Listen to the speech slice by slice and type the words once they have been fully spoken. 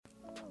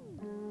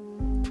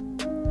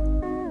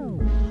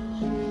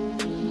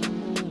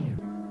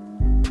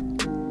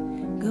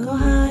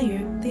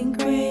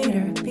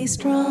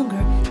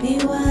stronger, be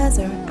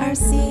wiser. Our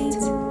seat,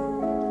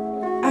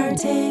 our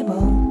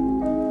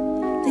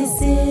table.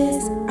 This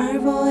is our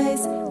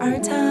voice, our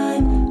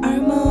time,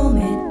 our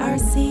moment, our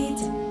seat,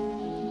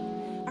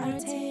 our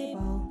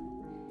table.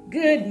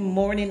 Good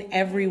morning,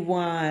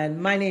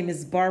 everyone. My name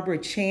is Barbara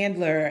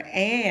Chandler,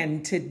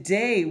 and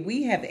today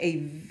we have a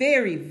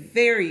very,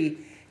 very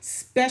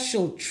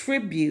special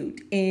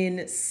tribute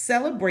in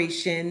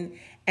celebration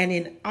and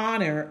in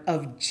honor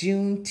of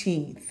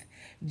Juneteenth.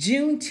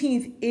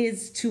 Juneteenth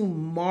is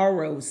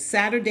tomorrow,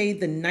 Saturday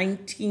the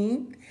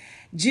 19th.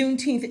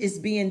 Juneteenth is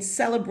being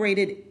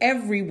celebrated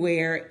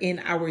everywhere in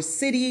our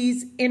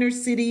cities, inner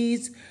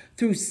cities,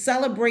 through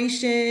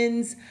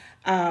celebrations,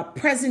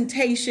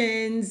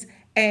 presentations.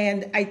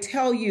 And I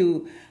tell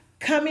you,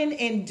 coming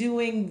and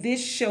doing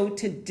this show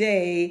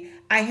today,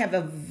 I have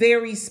a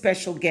very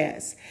special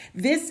guest.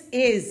 This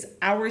is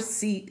Our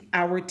Seat,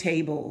 Our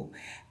Table,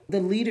 the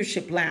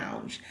Leadership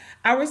Lounge.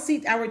 Our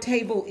Seat, Our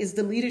Table is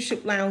the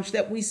leadership lounge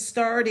that we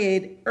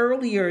started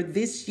earlier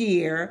this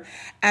year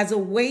as a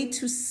way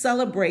to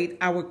celebrate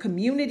our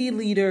community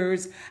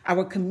leaders,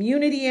 our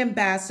community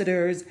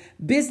ambassadors,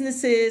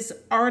 businesses,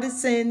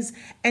 artisans,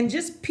 and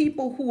just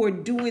people who are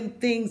doing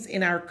things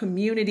in our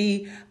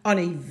community on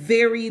a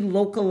very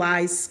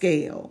localized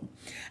scale.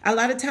 A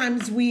lot of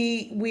times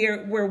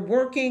we're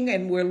working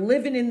and we're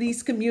living in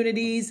these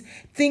communities.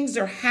 Things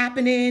are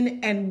happening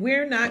and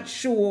we're not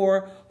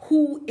sure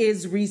who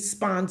is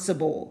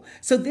responsible.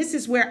 So this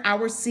is where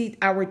Our Seat,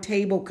 Our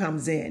Table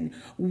comes in.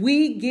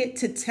 We get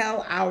to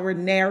tell our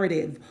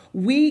narrative.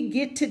 We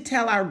get to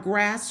tell our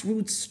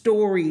grassroots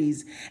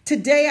stories.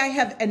 Today I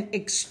have an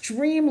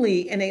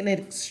extraordinary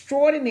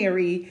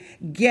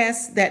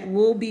guest that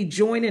will be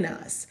joining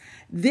us.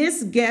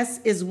 This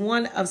guest is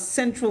one of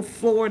Central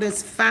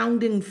Florida's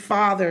founding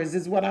fathers,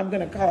 is what I'm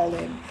going to call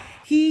him.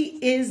 He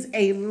is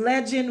a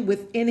legend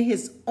within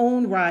his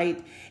own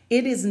right.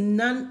 It is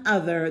none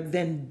other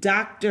than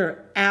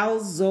Dr.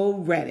 Alzo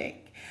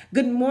Reddick.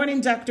 Good morning,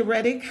 Dr.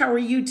 Reddick. How are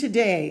you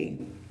today?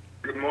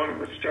 Good morning,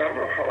 Ms.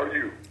 Chandler. How are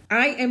you?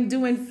 I am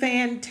doing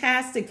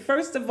fantastic.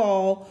 First of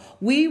all,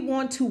 we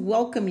want to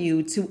welcome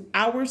you to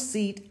Our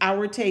Seat,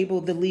 Our Table,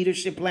 the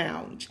Leadership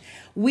Lounge.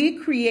 We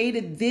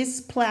created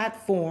this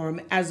platform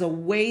as a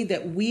way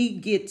that we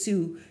get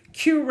to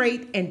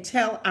curate and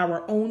tell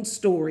our own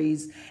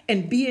stories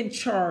and be in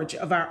charge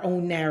of our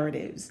own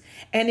narratives.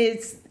 And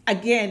it's,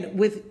 again,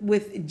 with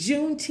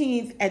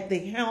Juneteenth at the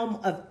helm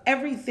of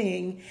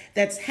everything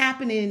that's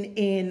happening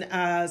in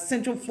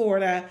Central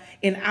Florida,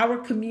 in our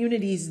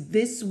communities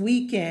this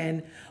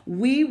weekend,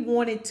 we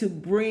wanted to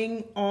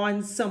bring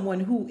on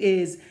someone who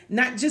is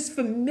not just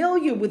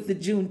familiar with the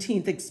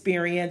Juneteenth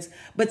experience,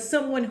 but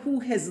someone who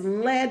has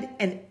led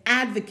and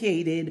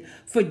advocated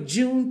for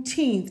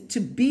Juneteenth to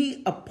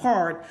be a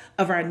part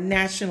of our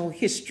national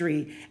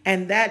history.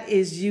 And that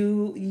is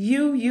you,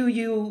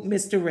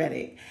 Mr.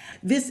 Reddick.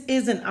 This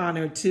is an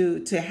honor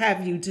to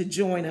have you to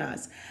join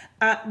us.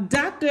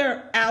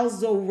 Dr.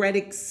 Alzo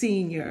Reddick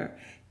Sr.,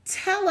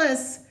 tell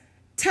us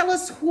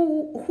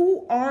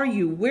who are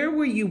you? Where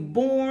were you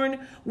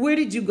born? Where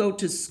did you go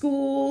to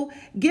school?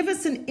 Give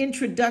us an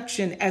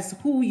introduction as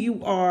who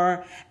you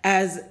are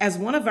as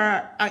one of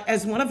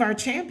our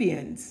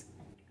champions.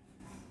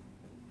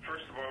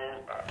 First of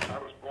all, I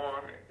was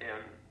born in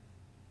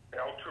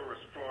El Torres,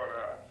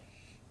 Florida,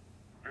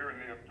 very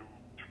near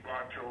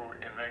Toronto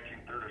in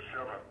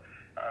 1937.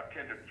 I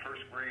attended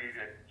first grade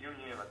at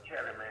Union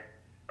Academy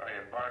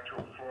in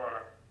Bartow,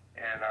 Florida,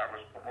 and I was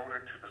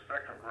promoted to the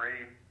second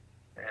grade.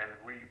 And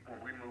when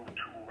we moved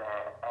to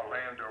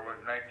Orlando in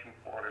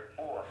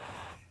 1944,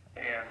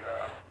 and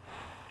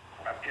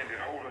I attended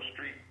Holden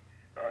Street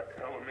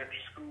Elementary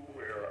School,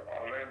 where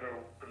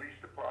Orlando Police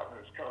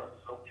Department is currently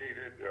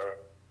located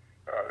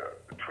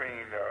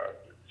between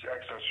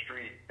Jackson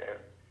Street and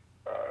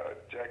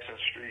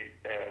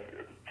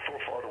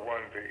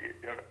 441, the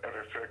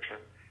intersection,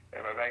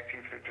 and a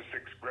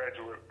 1956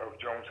 graduate of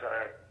Jones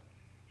High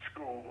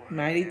School.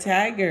 Mighty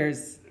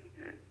Tigers.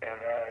 And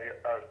I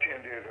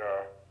attended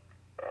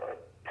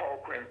Paul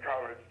Quinn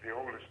College, the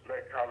oldest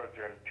black college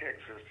in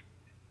Texas,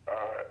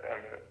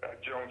 and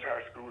at Jones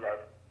High School.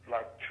 I'd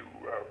like to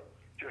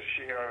just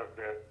share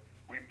that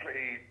we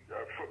played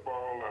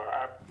football.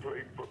 I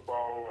played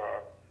football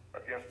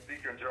against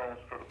Deacon Jones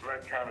for the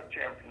Black County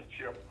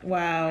Championship.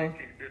 Wow. In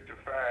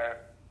 1955.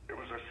 It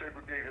was a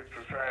segregated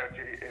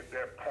society at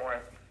that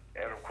point,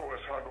 and of course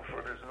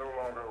Hungerford is no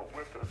longer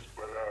with us,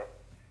 but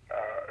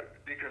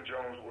Deacon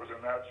Jones was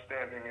an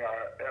outstanding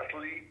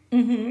athlete,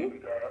 and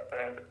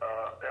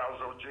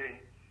Alzo J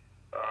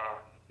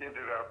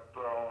ended up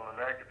on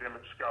an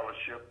academic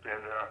scholarship,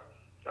 and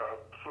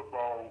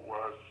football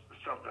was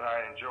something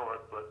I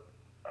enjoyed, but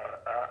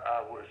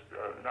I was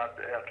not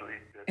the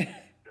athlete that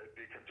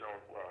Deacon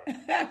Jones was.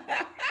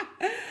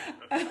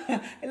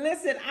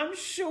 Listen, I'm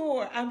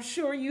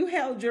sure you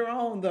held your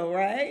own though,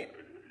 right?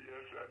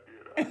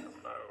 Yes, I did.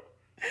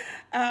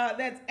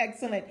 That's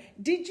excellent.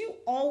 Did you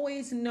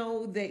always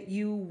know that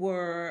you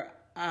were,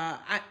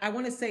 I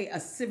want to say, a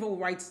civil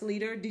rights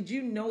leader? Did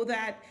you know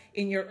that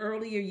in your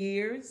earlier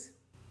years?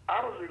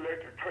 I was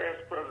elected class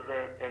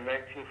president in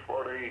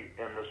 1948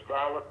 in Miss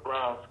Violet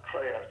Brown's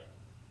class,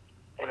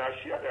 and I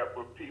shared that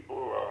with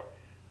people.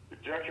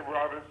 Jackie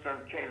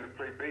Robinson came to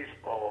play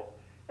baseball,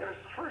 and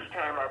it's the first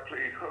time I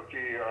played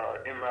hooky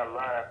in my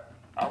life.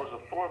 I was a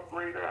fourth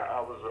grader.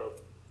 I was a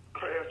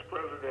class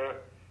president,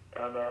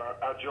 and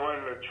I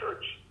joined the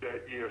church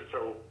that year.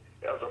 So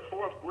as a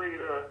fourth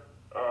grader,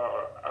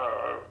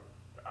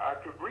 I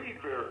could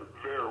read very,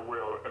 very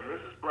well. And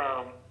Mrs.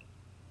 Brown,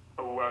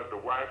 who was the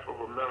wife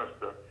of a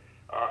minister,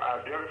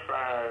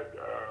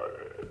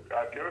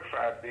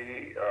 identified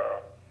me,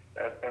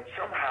 and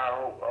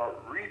somehow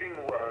reading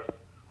was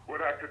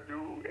what I could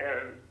do,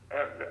 and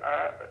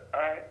I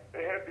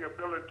had the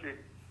ability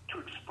to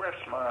express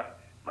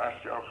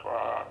myself.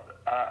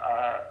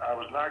 I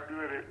was not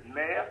good at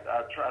math.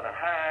 I tried to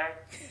hide.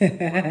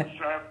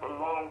 Trying for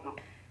long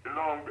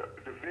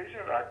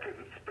division. I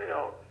couldn't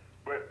spell,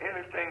 but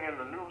anything in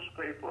the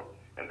newspaper,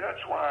 and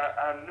that's why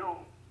I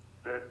knew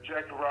that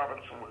Jackie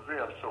Robinson was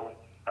there. So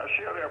I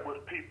share that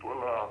with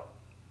people,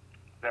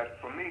 that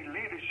for me,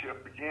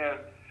 leadership began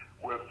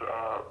with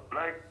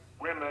black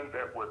women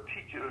that were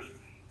teachers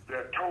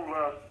that told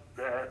us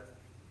that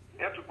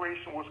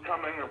integration was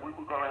coming and we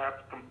were going to have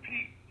to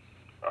compete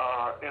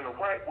in the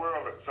white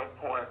world at some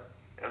point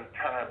in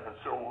time. And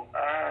so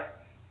I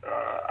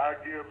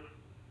give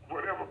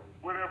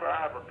whatever I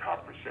have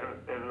accomplished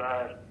in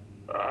life,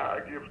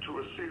 I give to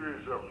a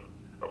series of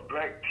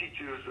black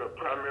teachers,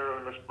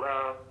 primarily Miss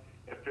Brown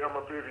and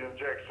Thelma Vivian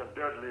Jackson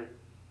Dudley.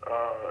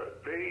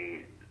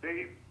 They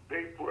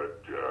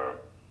put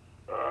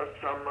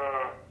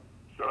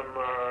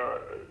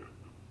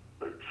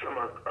some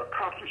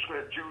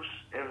accomplishment juice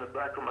in the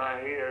back of my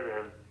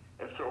head,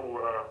 and so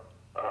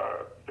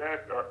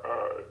that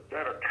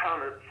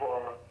accounted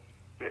for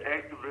the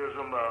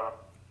activism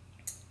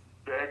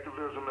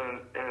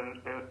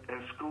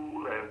in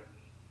school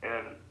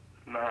and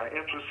my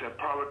interest in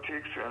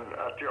politics. And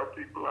I tell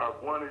people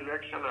I've won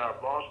election,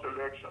 I've lost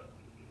election,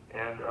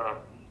 and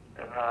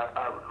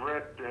I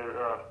regret that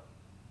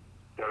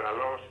I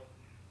lost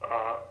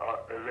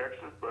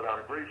elections, but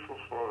I'm grateful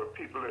for the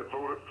people that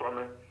voted for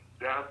me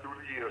down through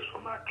the years,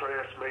 from my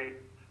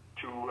classmates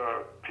to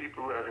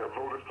people that have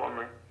voted for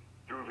me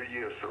through the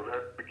years. So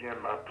that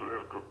began my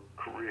political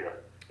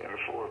career in the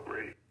fourth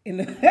grade.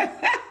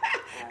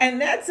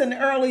 And that's an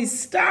early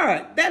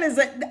start. That is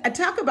a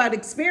talk about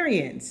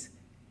experience.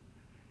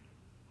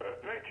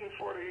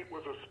 1948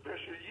 was a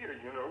special year,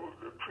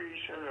 the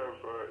creation of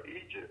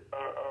Egypt,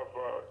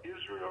 of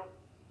Israel,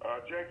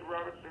 Jackie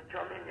Robinson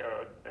coming,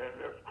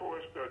 and of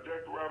course,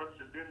 Jackie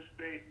Robinson didn't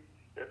stay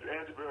at the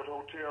Vanderbilt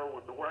Hotel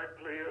with the white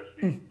players.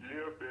 He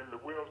lived in the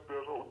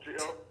Wellsville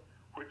Hotel,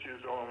 which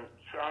is on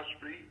South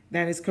Street.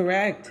 That is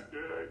correct.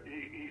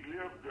 He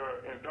lived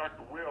in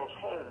Dr. Wells'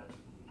 home,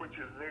 which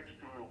is next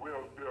to the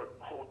Wellsville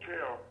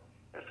Hotel.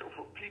 And so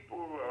for people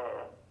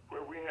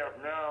where we have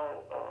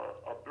now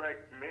a black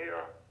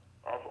mayor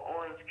of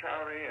Orange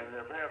County and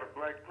have had a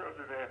black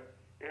president,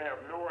 they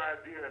have no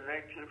idea in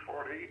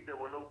 1948 there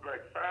were no black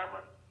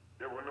firemen,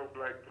 there were no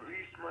black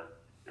policemen.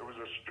 It was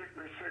a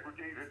strictly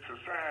segregated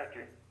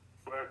society.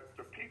 But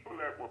the people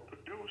that were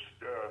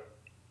produced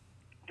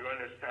during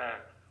this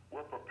time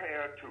were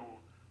prepared to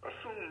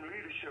assume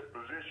leadership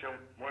position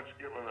once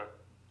given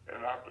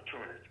an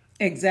opportunity.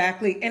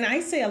 Exactly. And I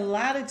say a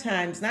lot of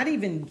times, not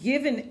even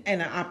given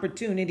an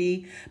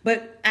opportunity,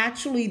 but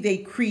actually they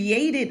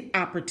created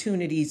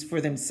opportunities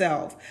for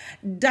themselves.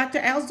 Dr.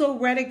 Alzo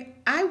Reddick,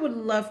 I would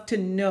love to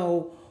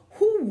know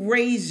who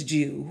raised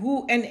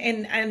you?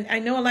 And I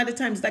know a lot of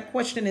times that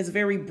question is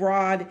very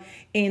broad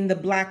in the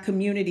Black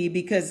community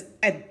because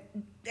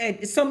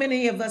so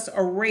many of us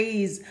are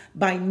raised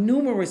by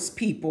numerous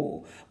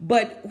people.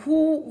 But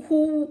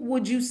who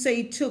would you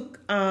say took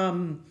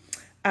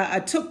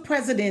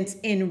precedence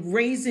in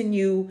raising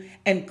you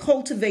and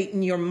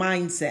cultivating your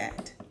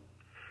mindset?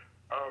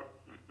 My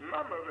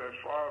mother and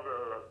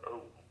father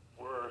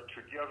were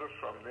together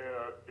from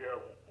their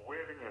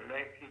wedding in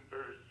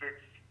 1936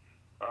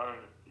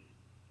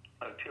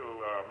 until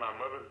my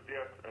mother's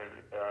death in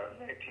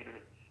 1987,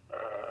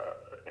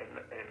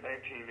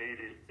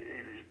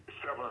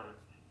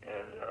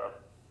 and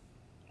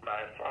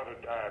my father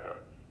died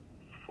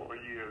 4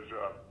 years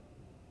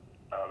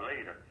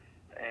later,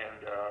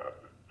 and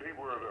they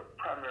were the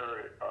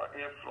primary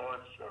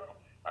influence.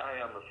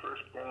 I am the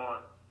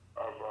firstborn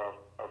of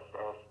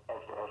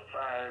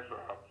five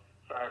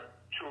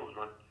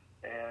children,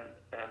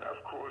 and of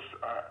course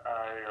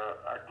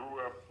I grew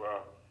up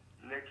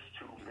next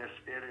to Miss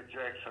Eddie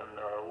Jackson,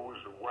 who was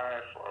the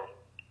wife of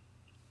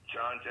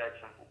John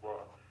Jackson,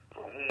 for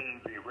whom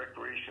the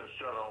Recreation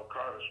Center on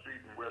Carter Street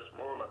in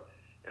Westmoreland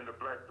in the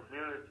Black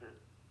community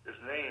is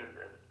named.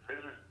 And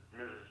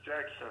Mrs.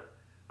 Jackson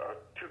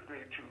took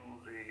me to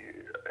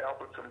the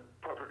Alberton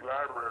Public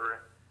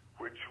Library,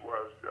 which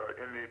was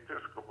in the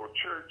Episcopal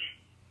Church,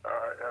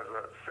 as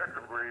a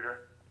second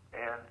grader,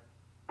 and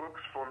books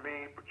for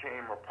me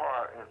became a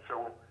part. And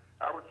so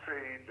I would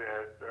say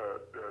that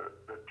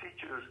the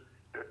teachers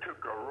that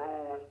took a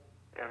role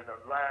in the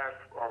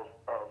life of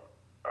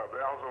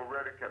Alzo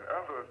Reddick and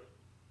others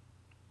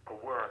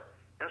were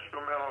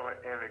instrumental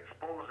in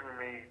exposing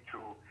me to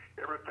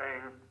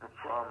everything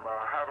from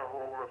how to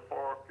hold a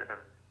fork and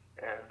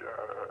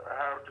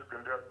how to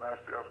conduct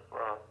myself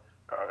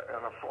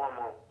in a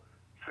formal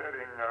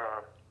setting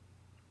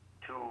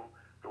to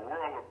the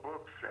world of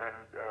books.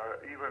 And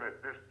even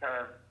at this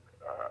time,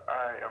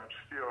 I am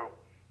still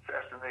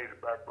fascinated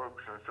by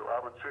books. And so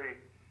I would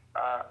say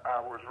I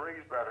was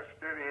raised by the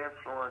steady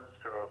influence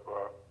of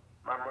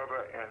my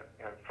mother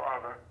and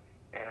father,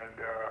 and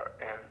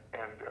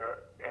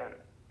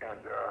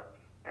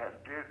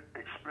did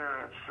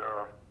experience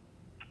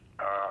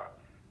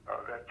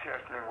that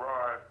chastening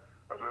rod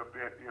a little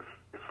bit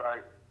if I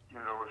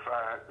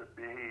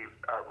behaved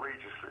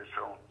outrageously.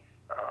 So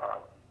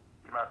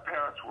my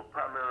parents were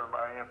primarily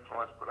my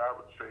influence, but I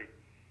would say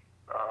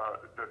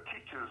the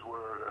teachers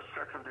were a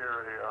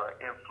secondary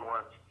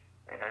influence.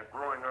 And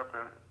growing up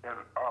in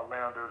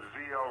Orlando,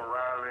 Z.L.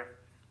 Riley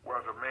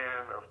was a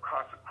man of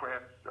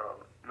consequence.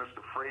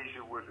 Mr.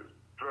 Frazier with his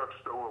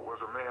drugstore was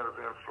a man of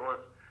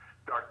influence.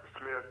 Dr.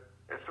 Smith,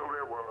 and so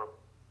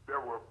there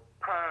were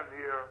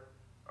pioneer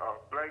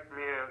black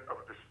men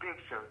of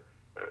distinction.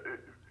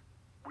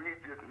 We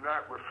did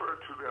not refer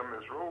to them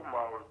as role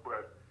models,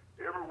 but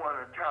everyone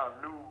in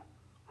town knew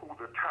who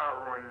the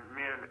towering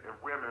men and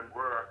women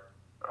were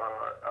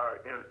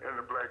in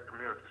the black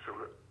community. So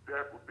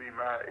that would be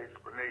my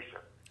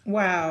explanation.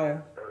 Wow.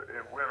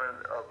 And women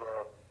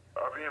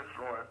of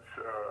influence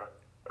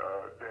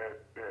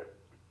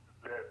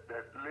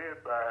that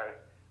led by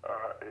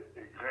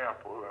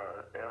example.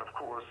 And of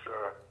course,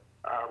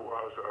 I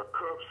was a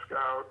Cub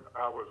Scout,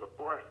 I was a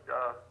Boy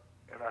Scout,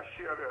 and I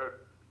share that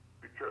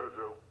because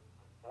of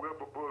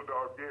Wilbur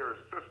Bulldog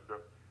Gary's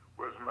sister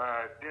was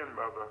my den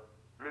mother,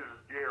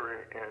 Mrs.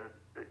 Gary,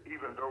 and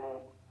even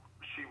though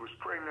she was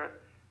pregnant,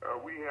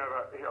 we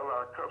held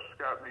our Cub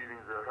Scout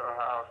meetings at her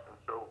house, and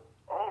so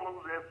all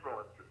those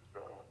influences.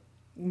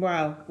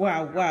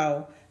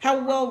 Wow.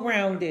 How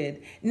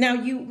well-rounded. Now,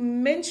 you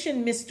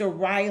mentioned Mr.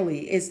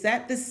 Riley. Is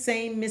that the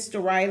same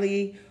Mr.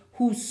 Riley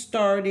who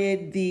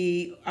started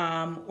the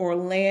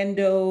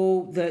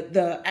Orlando,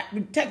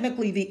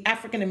 technically the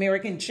African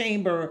American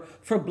Chamber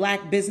for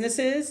Black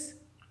Businesses?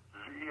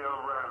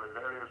 Z.L. Riley,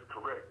 that is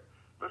correct.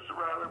 Mr.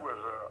 Riley was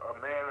a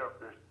man of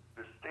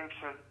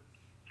distinction,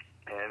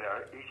 and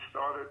he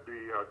started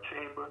the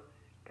chamber,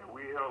 and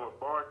we held a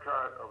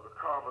boycott of the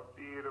Carver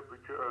Theater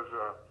because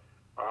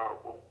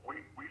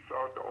we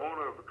thought the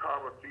owner of the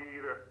Carver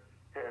Theater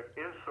had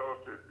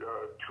insulted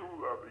two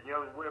of the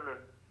young women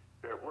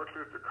that worked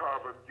at the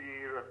Carver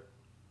Theater,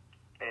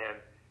 and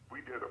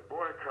we did a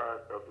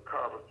boycott of the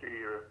Carver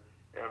Theater.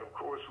 And of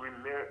course, we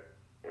met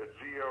at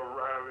Z.L.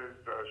 Riley's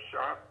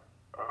shop.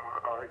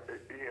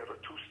 He had a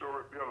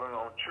two-story building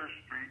on Church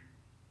Street,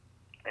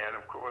 and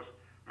of course,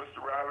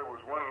 Mr. Riley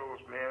was one of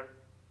those men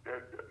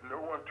that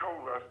no one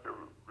told us to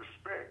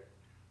respect.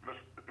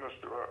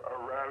 Mr.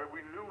 Riley,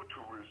 we knew to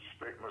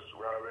respect Mr.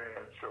 Riley,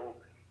 and so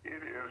it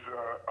is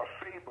a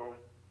fable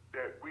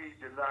that we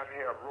did not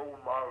have role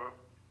models,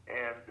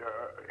 and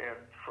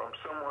from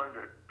someone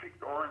that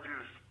picked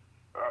oranges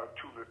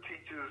to the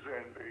teachers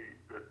and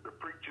the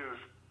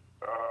preachers,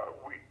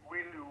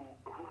 we knew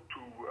who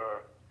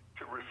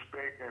to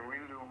respect, and we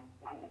knew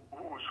who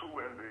was who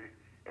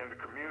in the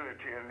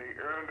community, and they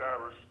earned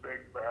our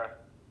respect by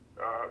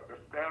the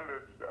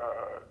standards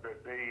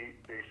that they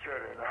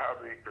set and how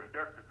they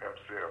conducted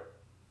themselves.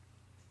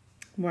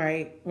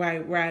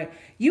 Right.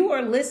 You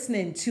are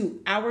listening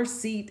to Our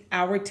Seat,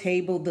 Our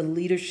Table, the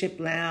Leadership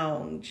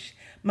Lounge.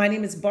 My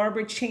name is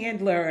Barbara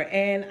Chandler,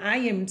 and I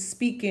am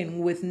speaking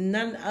with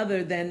none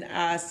other than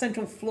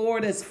Central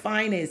Florida's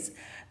finest,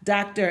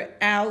 Dr.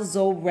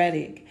 Alzo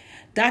Reddick.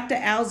 Dr.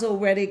 Alzo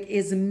Reddick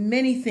is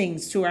many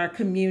things to our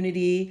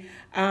community.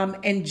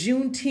 And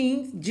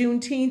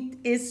Juneteenth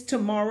is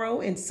tomorrow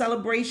in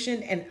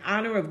celebration and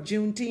honor of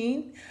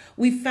Juneteenth.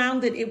 We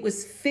found that it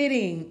was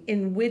fitting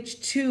in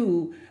which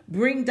to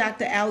bring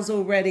Dr.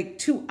 Alzo Reddick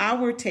to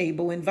our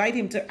table, invite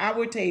him to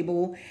our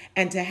table,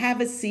 and to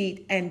have a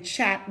seat and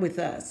chat with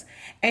us.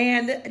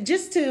 And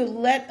just to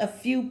let a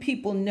few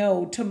people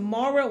know,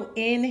 tomorrow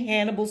in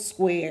Hannibal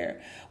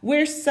Square,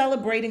 we're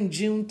celebrating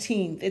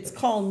Juneteenth. It's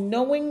called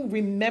Knowing,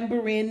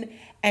 Remembering,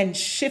 and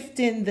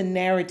Shifting the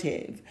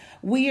Narrative.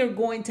 We are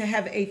going to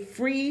have a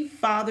free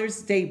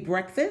Father's Day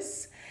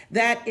breakfast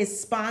that is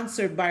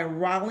sponsored by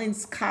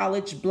Rollins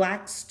College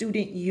Black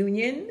Student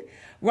Union.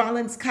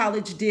 Rollins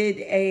College did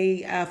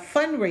a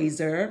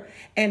fundraiser,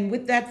 and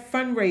with that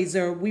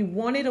fundraiser, we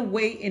wanted a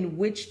way in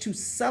which to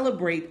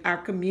celebrate our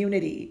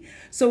community.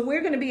 So we're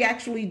going to be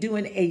actually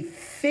doing a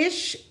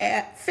fish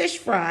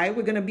fry.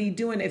 We're going to be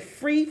doing a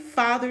free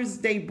Father's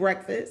Day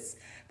breakfast.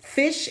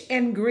 Fish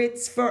and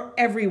grits for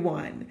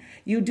everyone.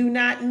 You do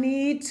not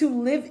need to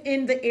live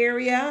in the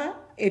area.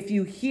 If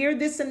you hear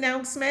this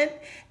announcement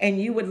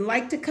and you would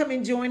like to come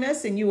and join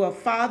us, and you are a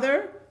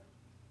father,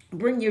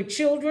 bring your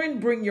children,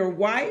 bring your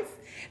wife.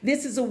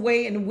 This is a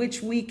way in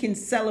which we can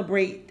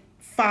celebrate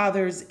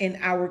fathers in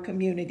our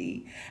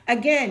community.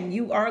 Again,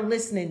 you are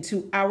listening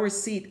to Our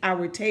Seat,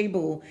 Our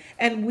Table,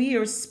 and we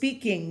are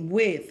speaking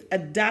with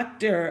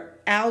Dr.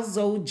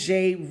 Alzo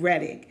J.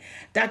 Reddick.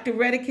 Dr.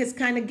 Reddick has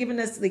kind of given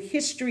us the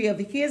history of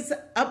his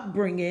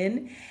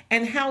upbringing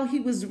and how he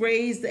was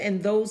raised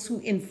and those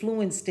who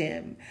influenced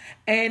him.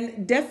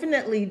 And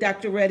definitely,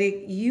 Dr.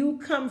 Reddick, you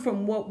come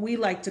from what we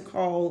like to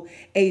call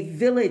a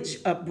village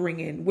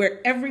upbringing, where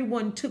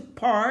everyone took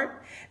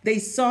part. They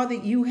saw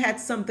that you had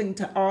something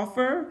to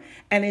offer.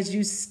 And as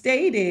you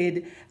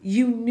stated,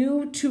 you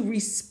knew to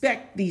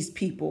respect these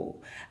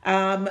people.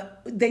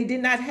 They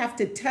did not have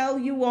to tell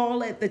you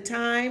all at the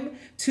time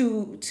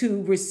to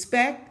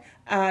respect.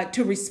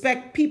 To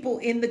respect people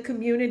in the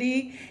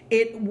community,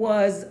 it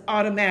was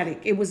automatic.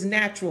 It was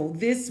natural.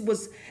 This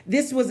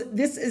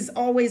is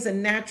always a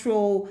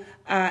natural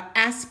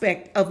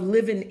aspect of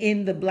living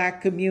in the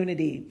Black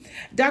community.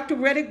 Dr.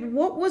 Reddick,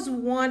 what was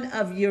one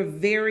of your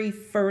very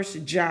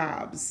first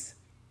jobs?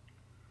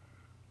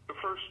 The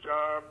first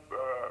job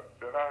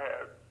that I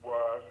had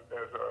was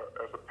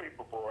as a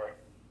paper boy.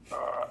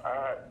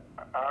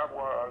 I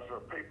was a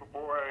paper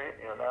boy,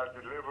 and I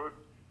delivered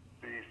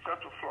the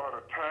Central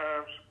Florida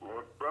Times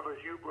with Brother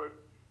Hubert.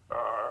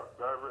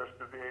 God rest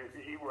his days.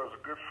 He was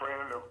a good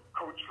friend of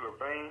Coach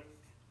Levain.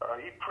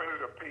 He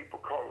printed a paper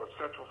called the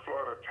Central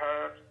Florida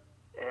Times,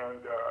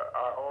 and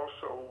I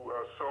also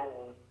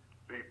sold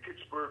the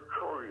Pittsburgh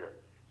Courier.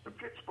 The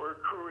Pittsburgh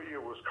Courier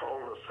was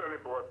called a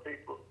Sunny Boy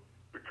paper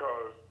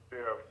because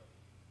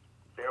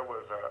there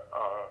was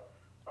a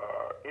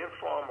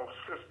informal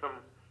system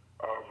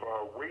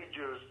of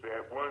wages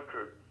that one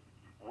could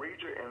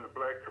wager in the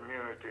Black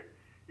community.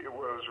 It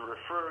was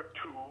referred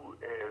to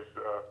as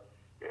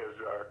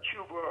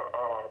Cuba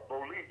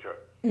Bolita.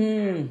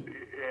 And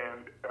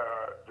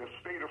the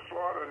state of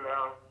Florida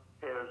now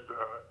has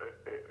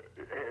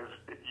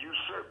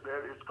usurped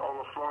that. It's called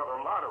the Florida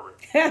Lottery.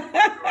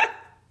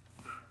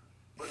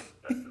 but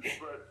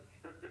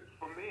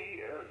for me,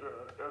 as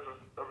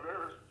a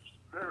very,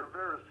 very,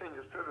 very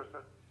senior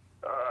citizen,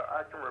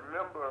 I can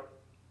remember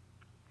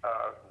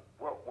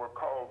what were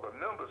called the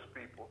numbers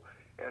people.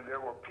 And there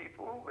were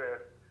people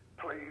that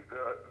played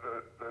the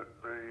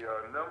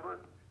numbers,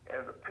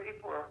 and the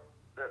paper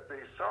that they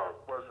saw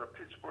was a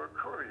Pittsburgh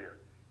Courier.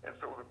 And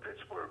so the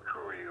Pittsburgh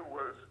Courier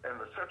and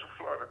the Central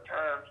Florida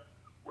Times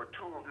were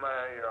two of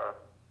my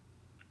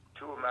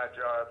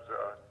jobs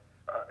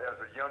as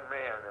a young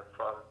man. And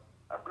from,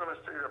 I'm going to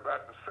say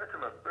about the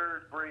second or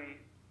third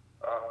grade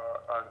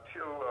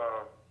until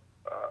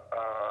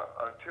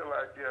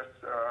I guess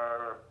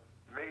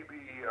maybe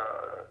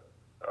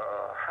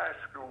high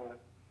school.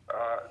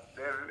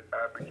 Then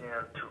I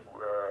began to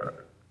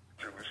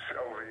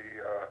sell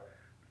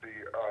the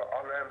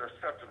Orlando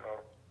Sentinel.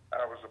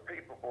 I was a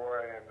paper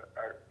boy, and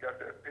I got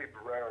that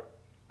paper out,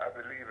 I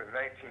believe, in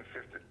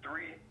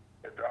 1953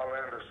 at the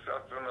Orlando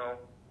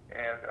Sentinel.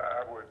 And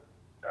I was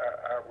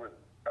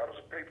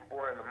a paper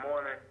boy in the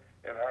morning,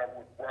 and I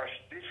would wash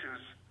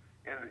dishes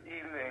in the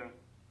evening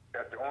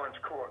at the Orange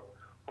Court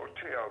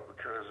Hotel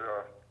because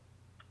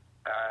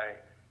I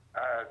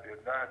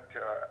did not.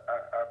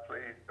 I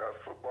played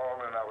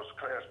football, and I was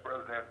class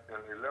president in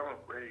the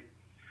 11th grade,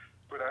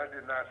 but I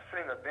did not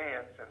sing or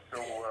dance, and so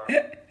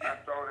I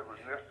thought it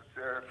was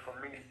necessary for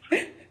me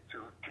to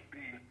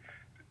be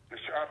the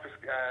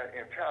sharpest guy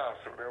in town.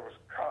 So there was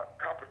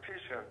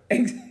competition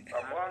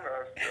among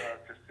us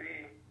to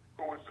see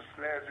who was the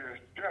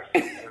snazziest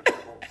dresser. And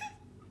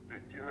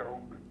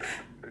so,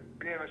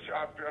 being a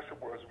sharp dresser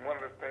was one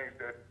of the things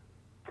that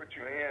put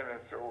you in,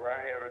 and so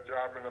I had a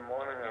job in the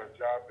morning and a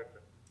job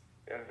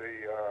in the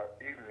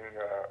evening.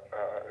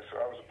 So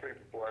I was a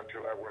paper boy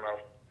until I went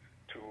off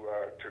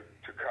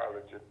to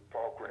college at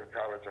Paul Quinn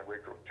College in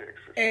Waco,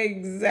 Texas.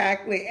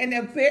 Exactly. And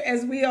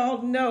as we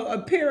all know,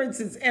 appearance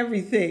is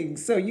everything.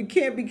 So you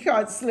can't be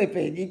caught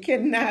slipping. You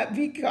cannot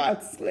be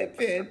caught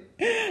slipping.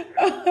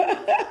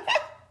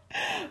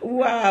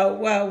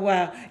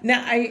 Wow.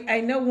 Now,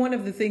 I know one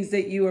of the things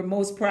that you are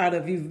most proud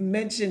of, you've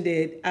mentioned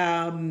it,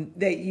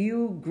 that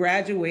you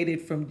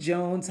graduated from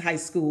Jones High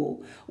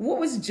School. What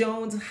was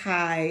Jones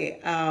High?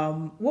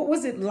 What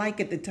was it like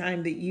at the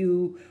time that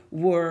you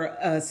were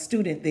a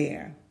student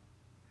there?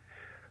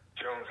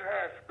 Jones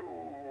High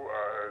School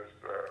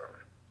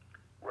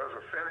was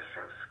a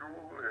finishing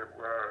school. It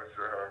was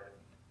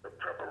a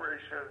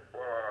preparation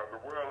for the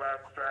world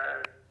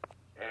outside,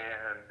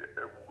 and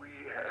we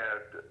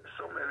had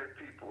so many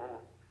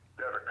people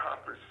that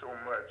accomplished so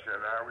much. And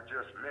I would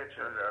just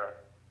mention,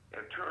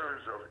 in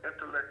terms of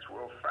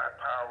intellectual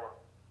firepower,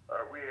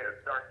 we had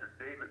Dr.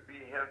 David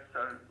B.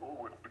 Henson, who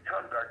would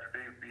become Dr.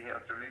 David B.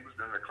 Henson. He was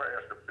in the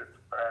class of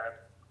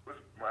 55, was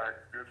my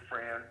good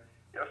friend.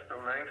 Esther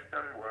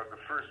Langston was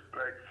the first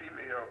Black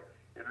female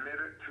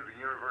admitted to the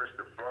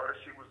University of Florida.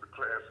 She was the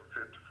class of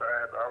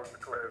 55. I was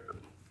the class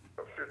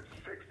of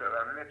 56. And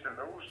I mentioned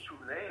those two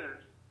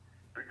names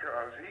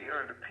because he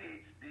earned a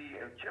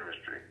PhD in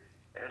chemistry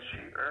and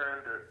she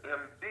earned an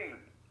MD.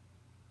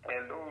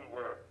 And those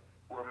were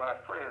my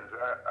friends.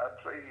 I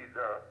played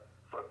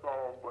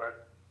football,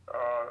 but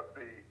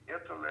the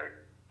intellect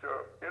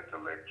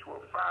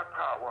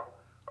firepower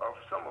of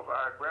some of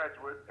our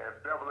graduates, and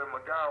Beverly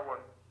McGowan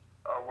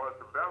was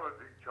the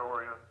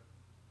valedictorian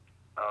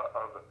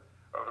of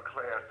the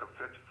class of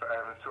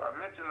 '55. And so I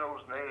mention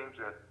those names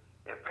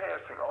in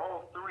passing.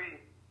 All three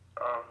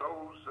of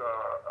those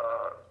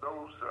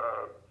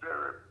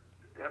very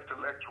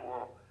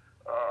intellectual,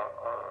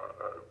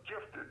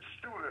 gifted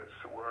students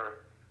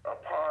were a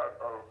part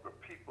of the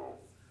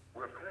people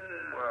with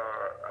whom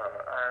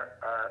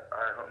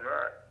I hung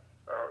out.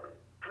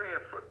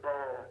 Playing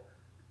football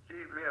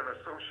gave me an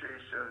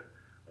association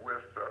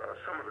with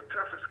some of the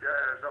toughest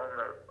guys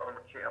on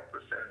the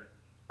campus, and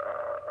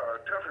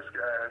toughest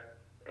guys,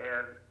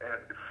 and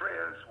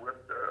friends with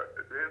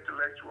the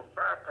intellectual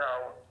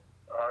firepower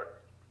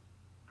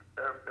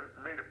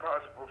made it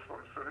possible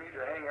for me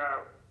to hang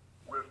out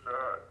with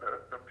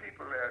the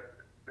people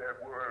that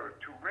were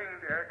to ring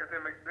the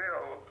academic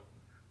bells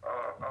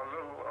a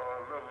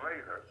little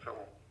later. So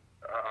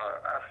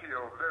I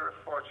feel very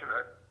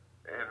fortunate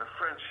in the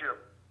friendship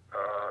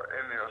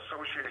and the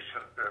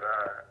association that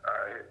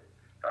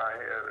I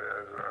had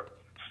as a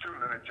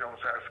student at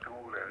Jones High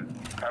School, and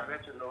I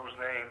mentioned those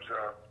names.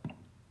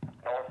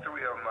 All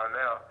three of them are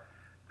now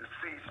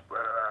deceased,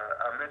 but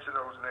I mention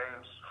those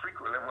names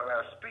frequently when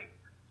I speak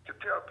to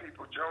tell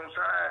people Jones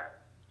High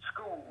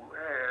School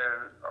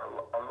had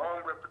a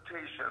long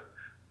reputation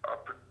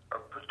of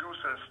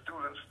producing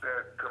students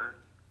that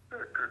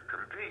could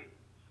compete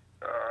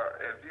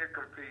and did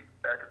compete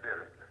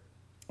academically.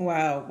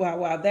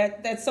 Wow.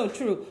 That's so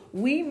true.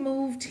 We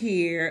moved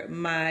here,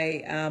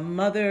 my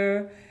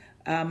mother,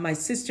 my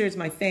sisters,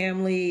 my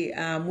family,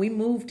 we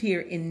moved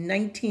here in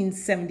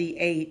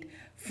 1978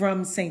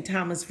 from St.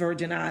 Thomas,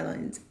 Virgin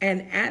Islands.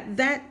 And at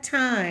that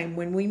time,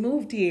 when we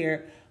moved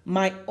here,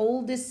 my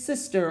oldest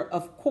sister,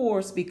 of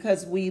course,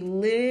 because we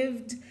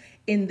lived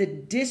in the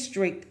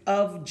district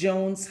of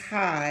Jones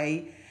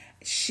High,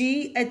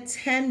 she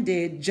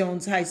attended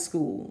Jones High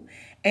School.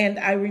 And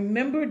I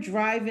remember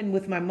driving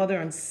with my mother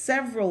on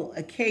several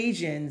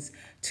occasions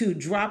to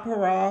drop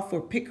her off or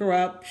pick her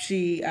up.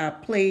 She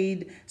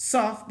played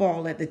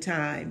softball at the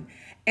time.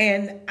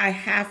 And I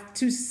have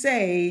to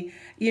say,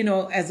 you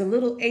know, as a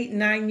little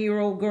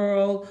 8-9-year-old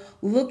girl,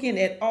 looking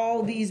at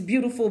all these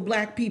beautiful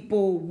Black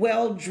people,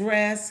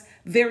 well-dressed,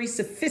 very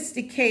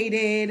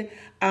sophisticated,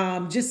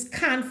 just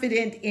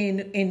confident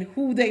in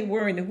who they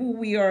were and who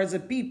we are as a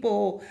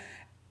people,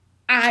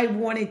 I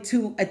wanted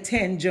to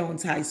attend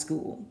Jones High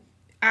School.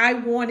 I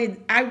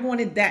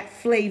wanted that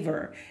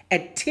flavor.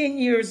 At 10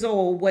 years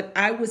old, what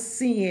I was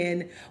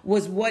seeing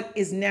was what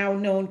is now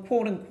known,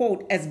 quote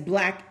unquote, as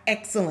Black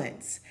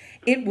excellence.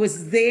 It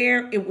was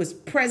there, it was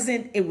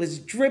present, it was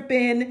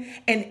dripping,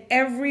 and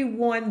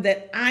everyone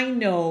that I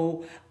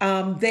know,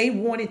 they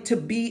wanted to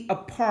be a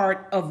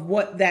part of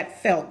what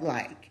that felt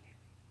like.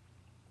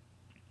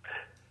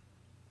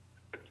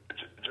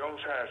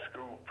 Jones High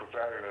School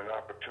provided an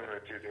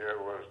opportunity. There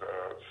was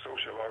a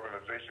social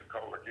organization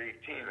called the Gay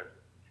Teeners.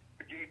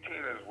 The Gay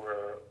Teeners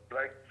were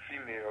Black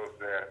females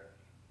that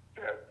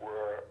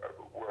were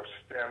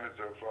standards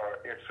of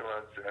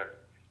excellence,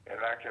 and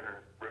I can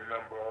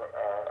remember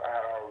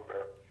how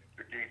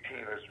the Gay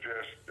Teeners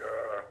dressed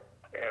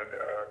and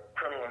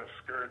crinoline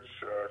skirts,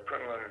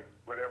 crinoline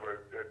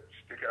whatever that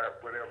stick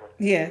out, whatever.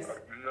 Yes. A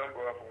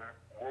number of them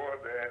wore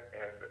that,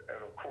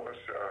 and of course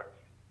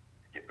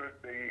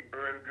they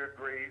earned good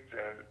grades,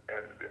 and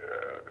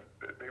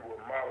they were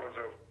models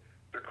of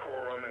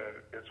decorum, and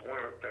it's one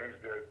of the things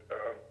that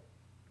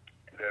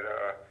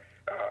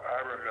I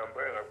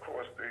remember. And of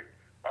course the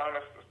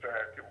Honor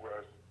Society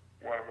was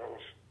one of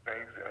those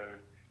things,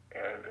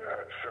 and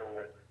so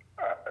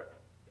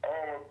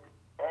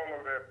all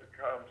of that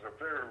becomes a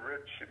very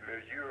rich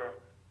milieu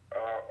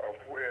of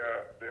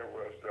where there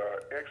was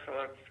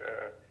excellence,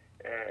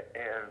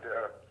 and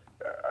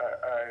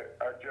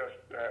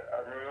I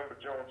remember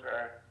Jones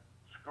High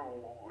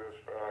School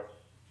with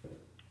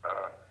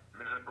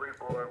Mrs.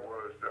 Brayboy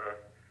was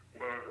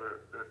one of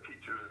the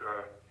teachers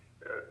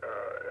at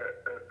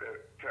that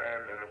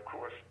time, and of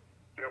course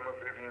Thelma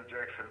Vivian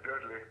Jackson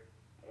Dudley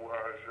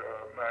was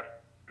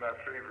my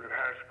favorite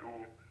high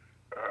school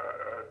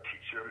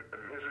teacher.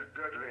 Mrs.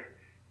 Dudley,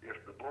 if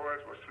the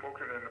boys were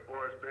smoking in the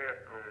boys'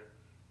 bathroom,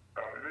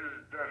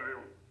 Mrs. Dudley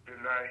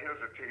did not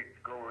hesitate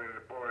to go in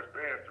the boys'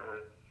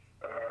 bathroom.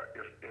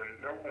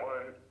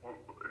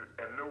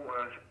 No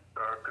one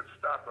could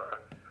stop her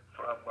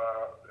from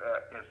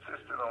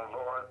insisting on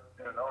law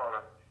and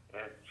order.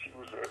 And she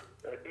was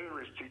an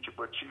English teacher,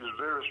 but she was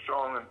very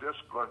strong and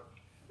disciplined.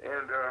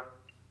 And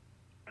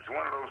it's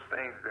one of those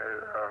things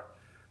that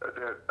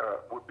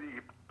would be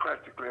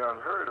practically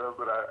unheard of,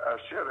 but I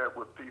share that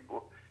with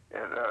people.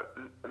 And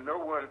no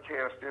one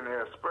cast any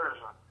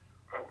aspersion.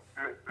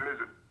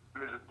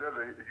 Mrs.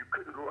 Dudley, you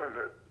couldn't go in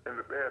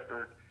the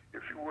bathroom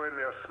if you were in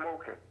there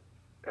smoking.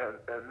 And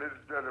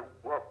Mrs. Dudley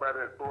walked by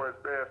that boy's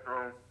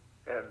bathroom,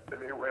 and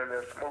they were in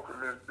there smoking.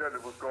 Mrs. Dudley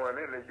was going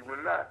in there. You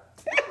were not.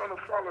 You're going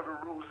to follow the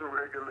rules and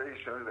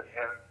regulations. And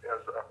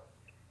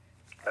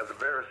as a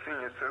very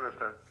senior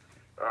citizen,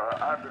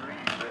 I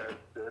believe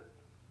that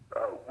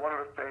one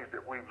of the things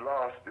that we've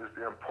lost is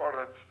the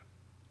importance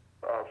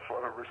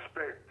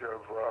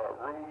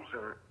rules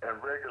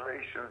and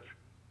regulations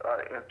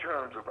in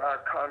terms of our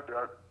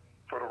conduct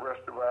for the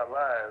rest of our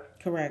lives.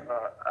 Correct.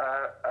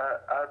 I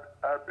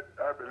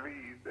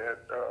believe that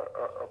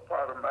a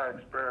part of my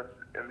experience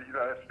in the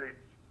United States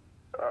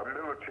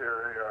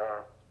military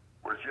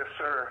was yes,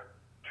 sir,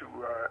 to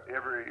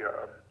every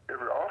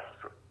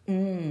officer.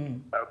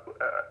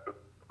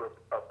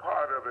 A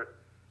part of it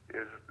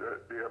is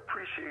the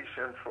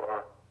appreciation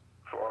for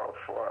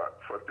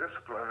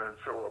discipline, and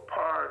so a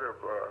part of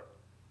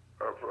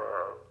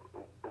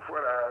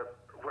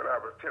what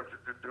I've attempted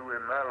to do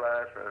in my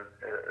life and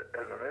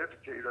as an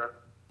educator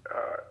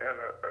and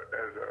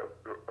as a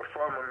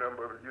former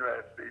member of the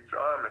United States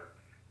Army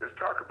is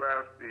talk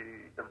about the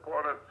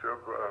importance of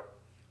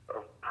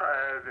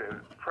pride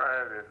and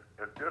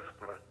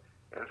discipline.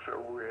 And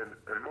so in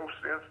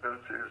most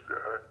instances,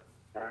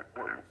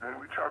 when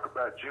we talk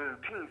about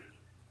Juneteenth,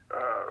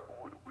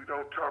 we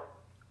don't talk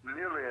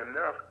nearly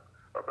enough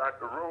about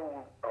the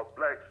role of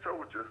black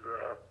soldiers.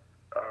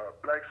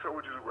 Black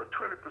soldiers were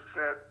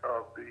 20%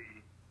 of the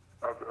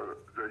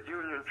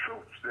Union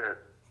troops that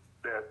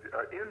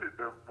ended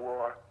the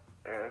war,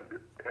 and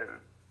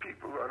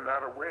people are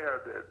not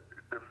aware that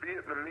the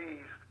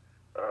Vietnamese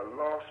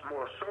lost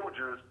more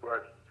soldiers,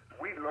 but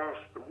we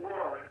lost the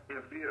war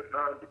in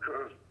Vietnam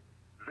because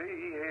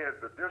they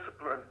had the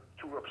discipline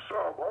to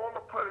absorb all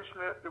the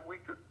punishment that we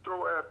could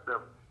throw at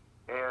them,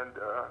 and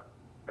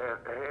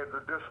had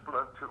the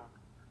discipline to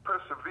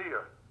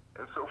persevere.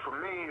 And so for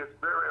me, it's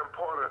very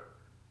important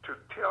to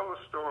tell the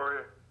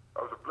story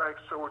of the black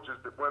soldiers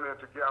that went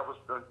into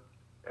Galveston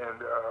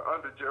and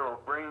under General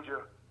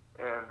Granger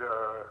and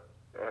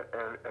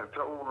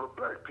told the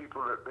black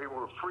people that they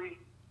were free.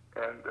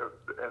 And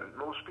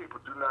most people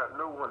do not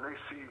know when they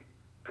see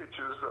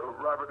pictures of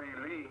Robert E.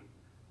 Lee,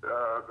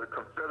 the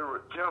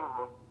Confederate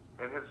general,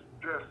 in his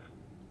dress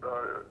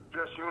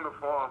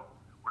uniform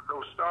with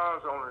those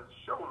stars on his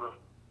shoulder.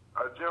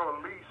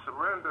 General Lee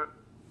surrendered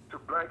to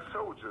black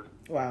soldiers.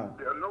 Wow.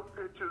 There are no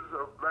pictures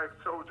of black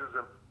soldiers,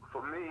 and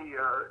for me,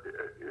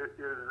 it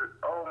is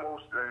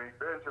almost an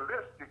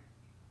evangelistic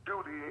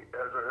duty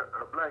as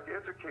a black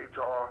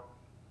educator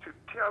to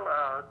tell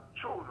our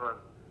children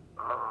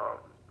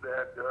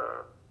that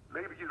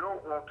maybe you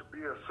don't want to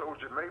be a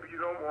soldier, maybe you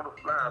don't want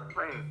to fly a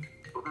plane,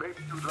 but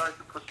maybe you'd like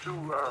to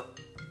pursue an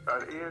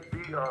AD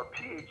or a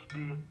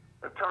PhD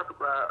and talk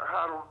about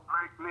how those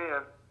black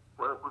men,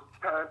 when it was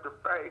time to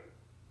fight,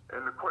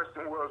 and the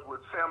question was,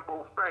 would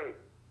Sambo fight?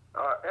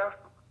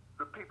 After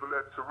the people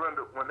that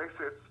surrendered, when they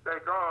said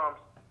stack arms,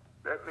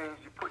 that means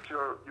you put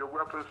your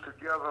weapons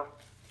together,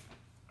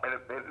 and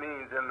it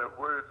means, in the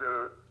words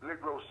of the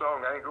Negro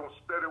song, I ain't gonna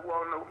study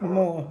war no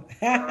more.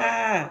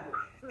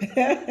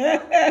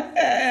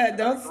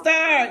 Don't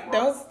start.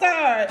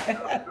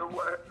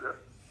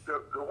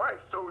 The white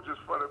soldiers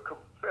for the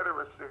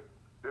Confederacy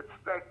that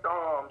stacked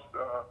arms,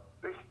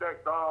 they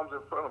stacked arms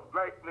in front of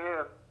black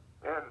men,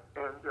 and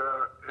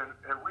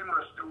we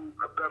must do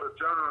a better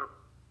job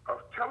of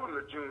telling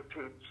the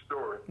Juneteenth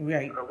story.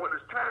 Right. When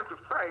it's time to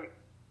fight,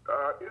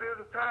 it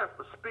isn't time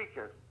for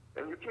speaking,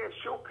 and you can't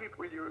show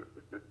people your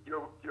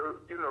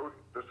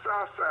the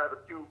south side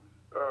of you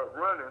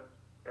running.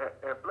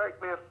 And black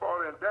men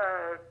fought and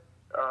died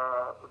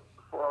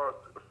for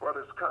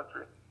this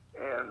country.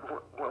 And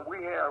when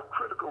we have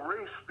critical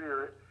race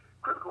theory,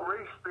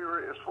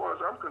 as far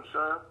as I'm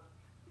concerned,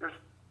 is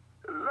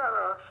let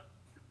us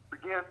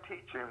begin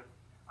teaching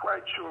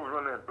white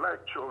children and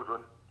black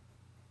children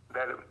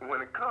that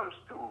when it comes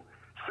to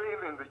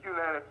saving the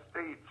United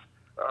States,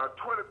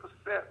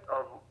 20%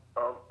 of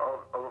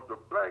the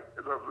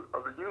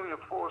Union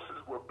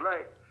forces were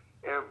black,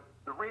 and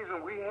the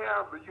reason we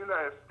have the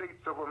United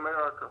States of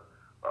America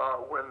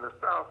when the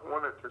South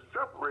wanted to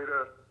separate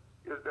us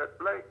is that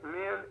black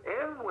men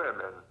and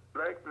women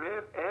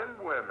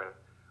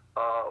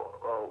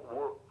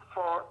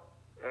fought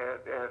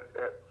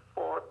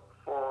fought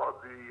for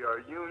the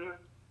Union,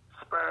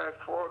 spied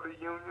for the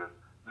Union,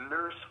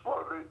 nursed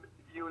for the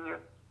Union,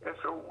 and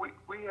so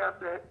we have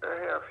to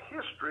have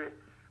history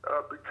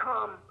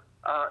become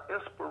our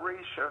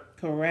inspiration.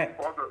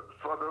 Correct.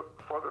 For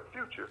the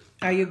future.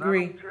 I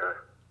agree.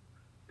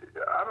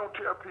 I don't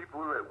tell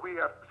people that we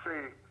have to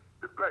say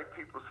that black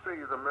people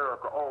saved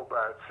America all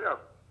by itself,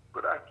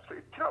 but I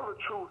say tell the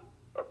truth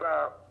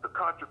about the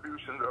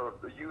contribution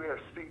of the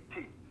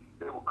USCT.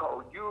 They were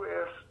called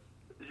U.S.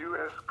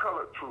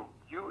 Colored Troops,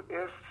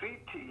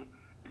 USCT.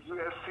 The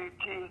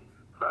USCT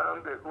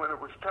found that when it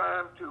was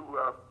time to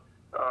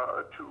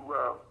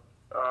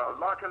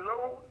lock and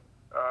load,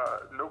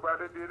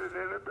 nobody did it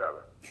any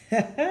better.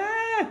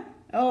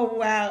 Oh,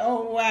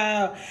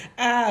 wow.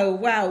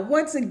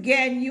 Once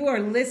again, you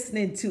are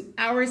listening to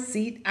Our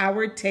Seat,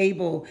 Our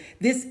Table.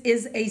 This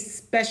is a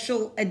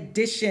special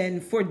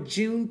edition for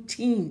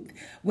Juneteenth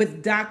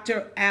with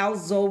Dr.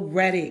 Alzo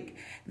Reddick.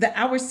 The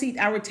Our Seat,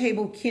 Our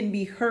Table can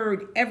be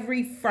heard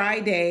every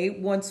Friday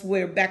once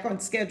we're back on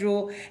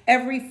schedule,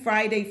 every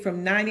Friday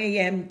from 9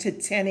 a.m. to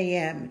 10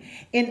 a.m.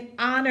 In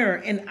honor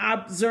and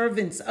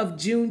observance of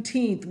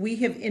Juneteenth, we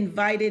have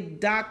invited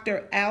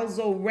Dr.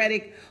 Alzo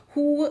Reddick,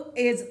 who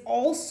is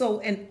also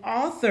an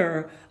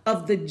author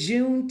of the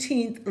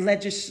Juneteenth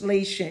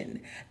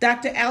legislation.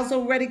 Dr.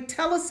 Alzo Reddick,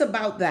 tell us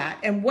about that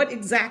and what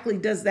exactly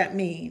does that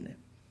mean?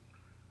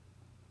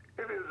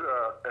 It is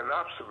an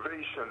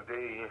observation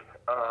day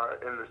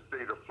in the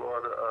state of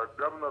Florida.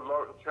 Governor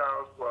Lawton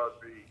Chiles was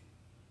the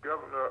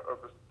governor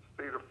of the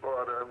state of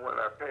Florida when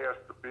I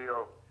passed the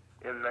bill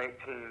in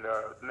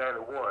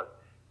 1991.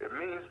 It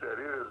means that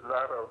it is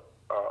not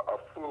a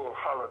full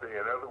holiday.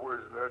 In other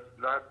words, it's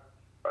not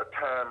a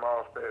time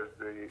off as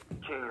the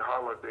King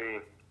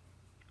holiday,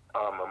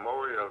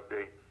 Memorial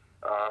Day.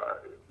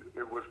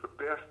 It was the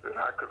best that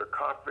I could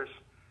accomplish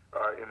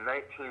in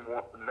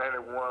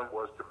 1991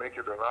 was to make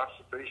it an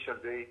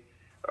observation day.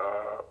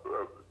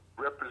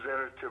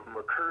 Representative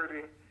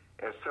McCurdy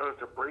and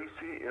Senator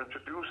Bracey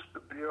introduced the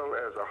bill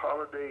as a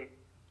holiday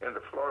in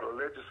the Florida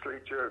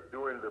legislature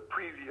during the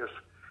previous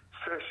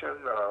session.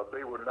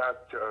 They were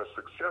not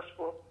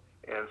successful,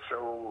 and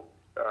so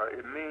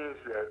it means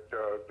that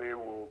they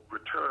will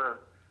return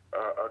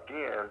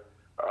again.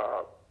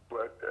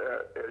 But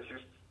as you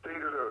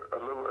stated a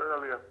little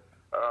earlier,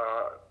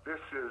 this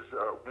is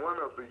one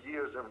of the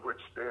years in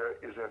which there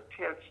is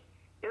intense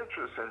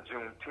interest in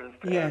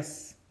Juneteenth.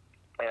 Yes.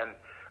 And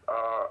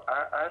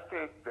I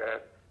think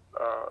that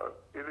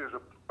it is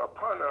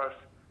upon us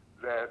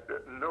that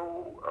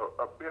know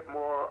a bit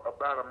more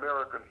about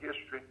American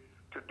history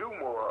to do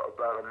more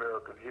about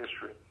American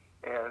history.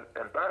 And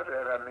by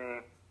that I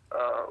mean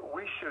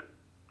we should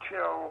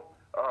tell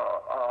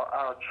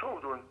our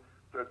children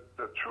the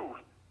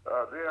truth.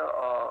 There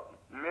are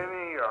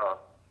many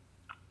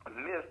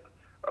myths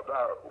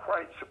about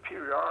white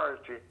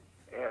superiority,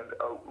 and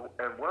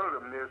one of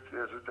the myths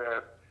is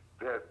that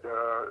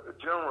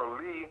General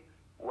Lee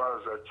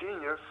was a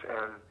genius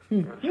and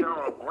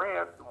General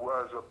Grant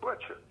was a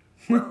butcher.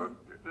 Well,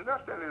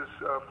 nothing is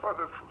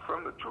further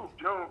from the truth.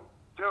 General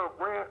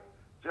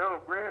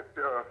Grant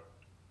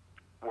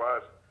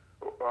was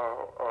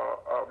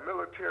a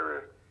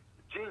military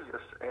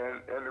genius,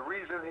 and the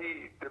reason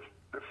he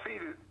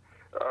defeated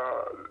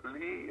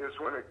Lee is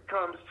when it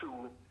comes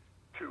to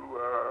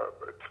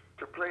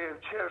playing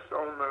chess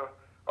on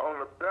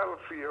the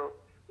battlefield,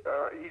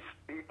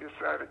 he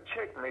decided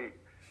checkmate.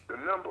 The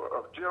number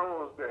of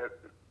generals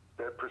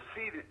that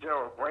preceded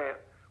General Grant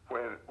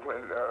when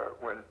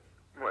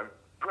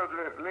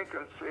President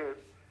Lincoln said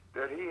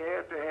that he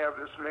had to have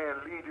this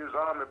man lead his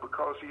army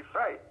because he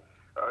fight.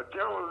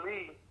 General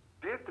Lee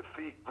did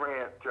defeat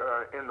Grant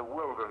in the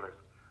wilderness,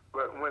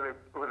 but when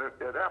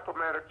at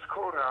Appomattox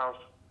Courthouse,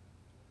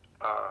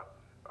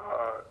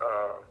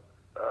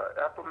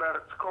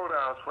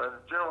 when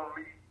General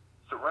Lee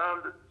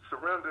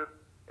surrendered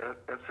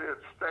and said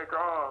 "Stank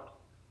arms,"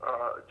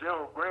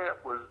 General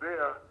Grant was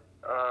there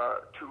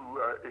to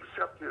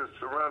accept his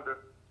surrender,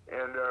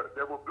 and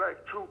there were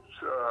black troops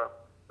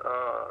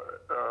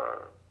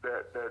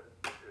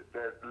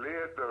that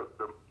led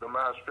the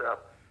mousetrap.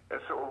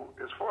 And so,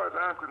 as far as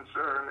I'm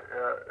concerned,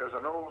 as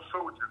an old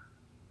soldier,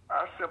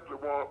 I simply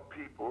want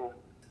people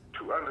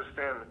to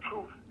understand the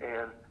truth,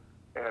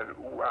 and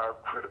while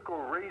critical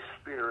race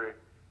theory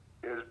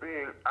is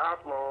being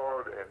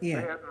outlawed and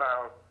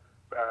badmouthed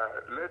by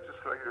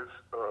legislators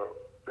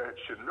that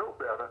should know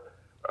better,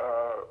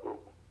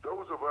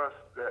 those of us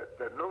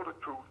that know the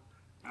truth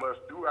must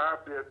do our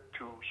bit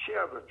to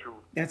share the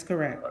truth. That's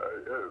correct.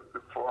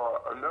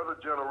 For another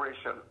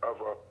generation of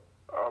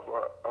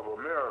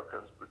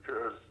Americans,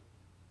 because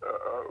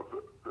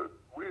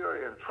we are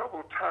in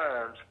troubled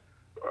times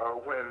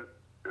when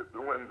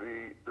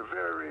the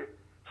very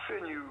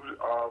sinews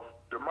of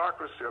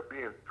democracy are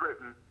being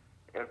threatened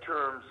in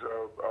terms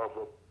of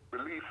a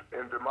belief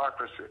in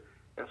democracy.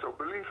 And so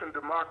belief in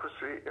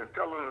democracy and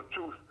telling the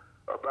truth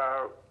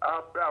about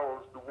our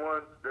battles, the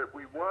ones that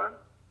we won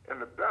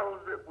and the battles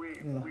that we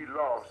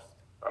lost,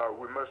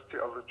 we must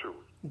tell the truth.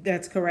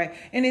 That's correct.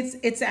 And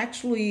it's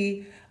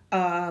actually,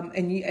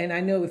 and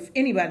I know if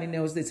anybody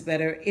knows this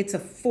better, it's a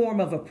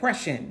form of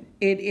oppression.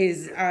 It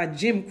is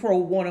Jim Crow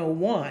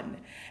 101.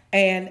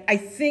 And I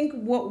think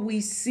what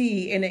we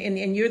see,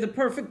 and you're the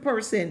perfect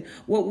person,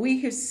 what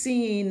we have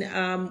seen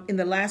in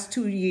the last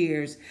 2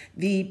 years,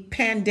 the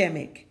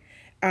pandemic.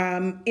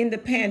 In the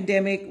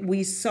pandemic,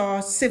 we saw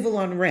civil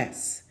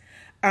unrest.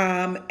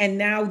 And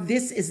now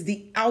this is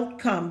the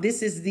outcome.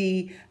 This is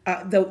the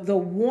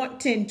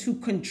wanting to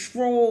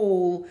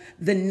control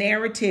the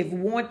narrative,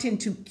 wanting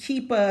to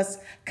keep us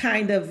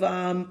kind of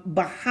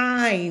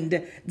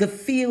behind the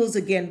fields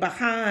again,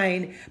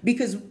 behind,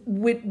 because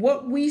with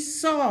what we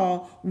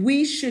saw,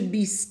 we should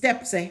be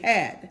steps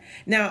ahead.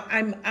 Now,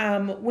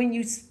 when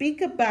you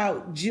speak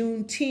about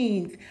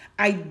Juneteenth,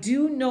 I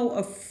do know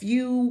a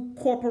few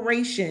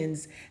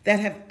corporations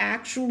that have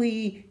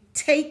actually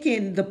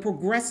taken the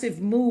progressive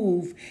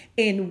move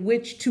in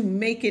which to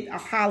make it a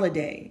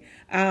holiday.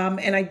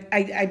 And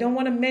I don't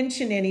want to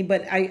mention any,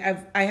 but I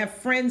have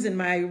friends and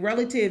my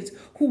relatives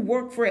who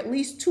work for at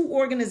least 2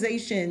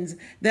 organizations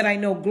that I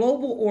know,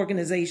 global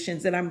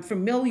organizations that I'm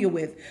familiar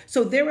with.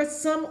 So there are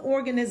some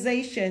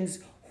organizations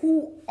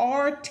who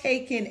are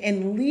taking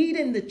and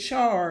leading the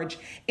charge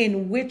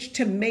in which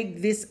to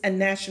make this a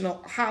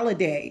national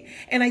holiday.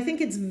 And I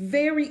think it's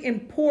very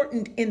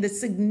important in the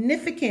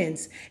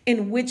significance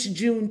in which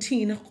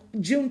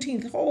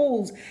Juneteenth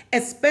holds,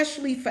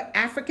 especially for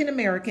African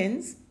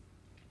Americans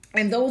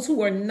and those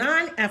who are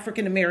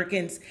non-African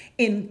Americans,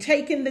 in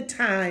taking the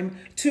time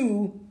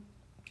to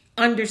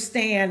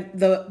understand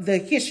the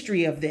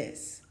history of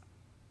this.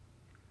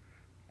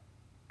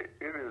 It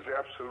is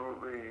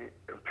absolutely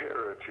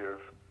imperative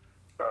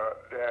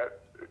that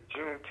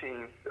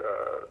Juneteenth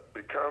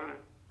become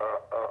a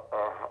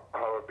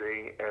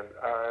holiday, and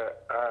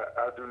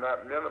I do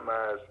not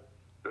minimize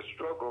the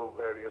struggle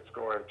that it's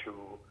going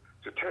to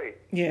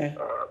take. Yeah.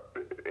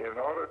 In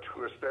order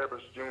to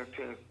establish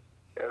Juneteenth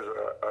as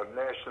a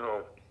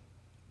national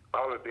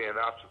holiday and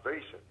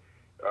observation,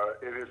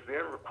 it is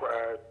then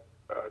required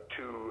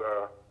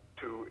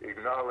to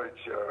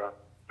acknowledge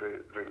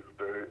the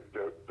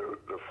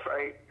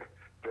fight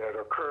that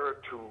occurred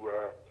to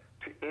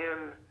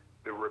end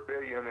the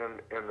rebellion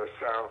in the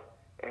South,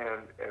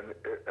 and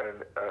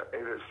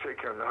it has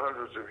taken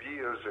hundreds of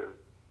years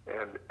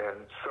and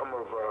some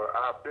of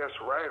our best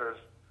writers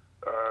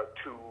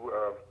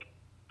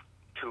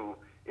to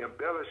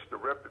embellish the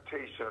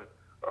reputation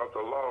of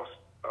the lost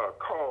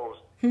cause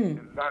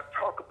and not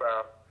talk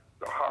about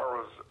the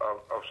horrors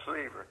of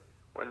slavery.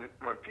 When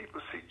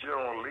people see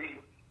General Lee,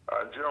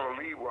 General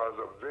Lee was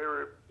a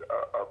very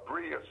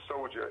brilliant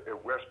soldier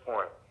at West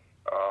Point.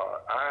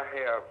 I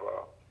have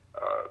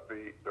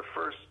the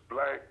first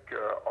black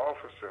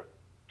officer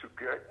to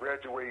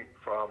graduate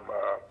from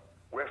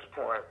West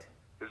Point.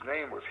 His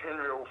name was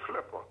Henry O.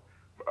 Flipper.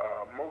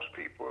 Most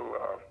people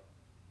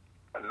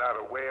are not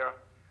aware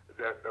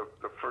that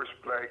the first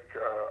black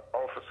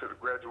officer to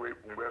graduate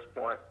from West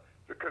Point,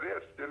 the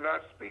cadets did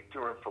not speak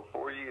to him for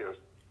 4 years.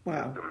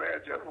 Wow. Just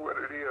imagine what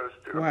it is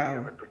to be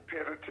in a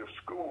competitive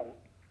school,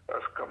 a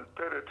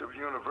competitive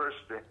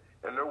university,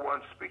 and no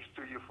one speaks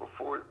to you for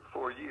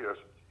four years.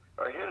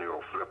 Henry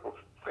O. Flipper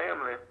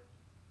family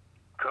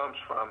comes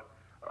from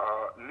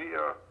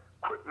near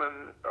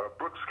Quitman,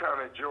 Brooks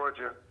County,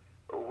 Georgia,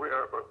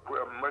 where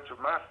much of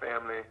my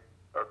family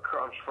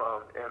comes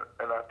from.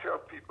 And I tell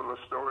people the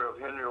story of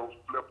Henry O.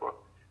 Flipper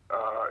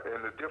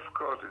and the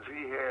difficulties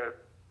he had.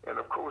 And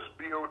of course,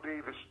 B.O.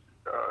 Davis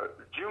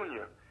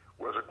Jr.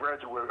 was a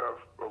graduate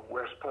of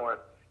West Point,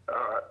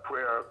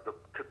 where the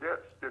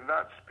cadets did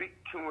not speak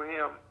to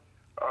him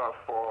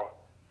for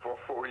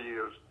 4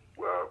 years.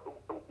 Well,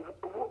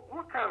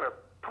 what kind of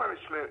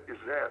punishment is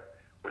that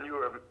when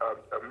you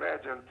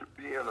imagine to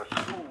be in a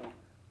school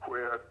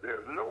where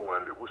there's no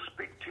one that will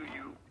speak to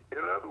you?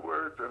 In other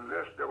words,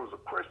 unless there was a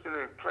question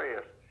in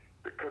class,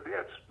 the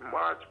cadets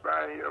marched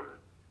by him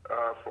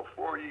for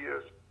 4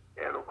 years.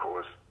 And of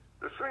course,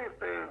 the same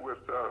thing with,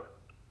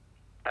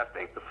 I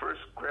think the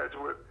first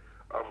graduate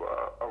of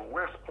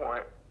West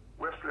Point,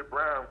 Wesley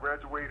Brown,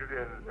 graduated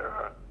in,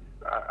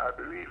 I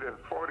believe, in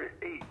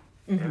 48.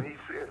 And he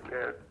said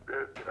that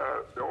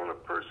the only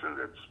person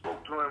that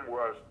spoke to him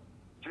was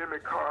Jimmy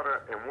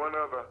Carter and one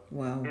other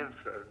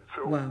incident.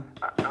 So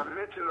I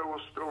mention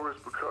those stories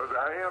because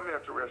I am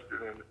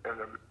interested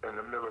in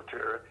the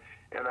military,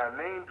 and I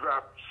name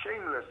drop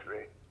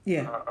shamelessly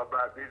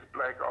about these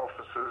black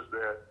officers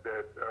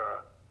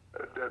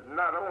that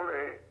not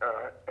only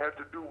had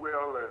to do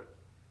well in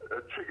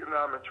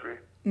trigonometry,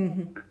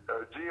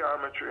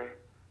 geometry,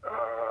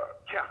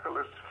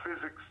 calculus,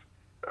 physics,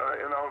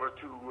 in order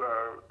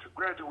to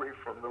graduate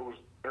from those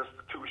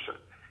institutions.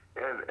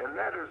 And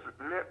that is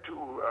meant to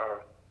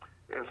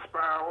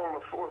inspire all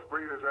the fourth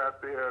graders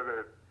out there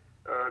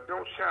that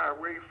don't shy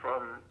away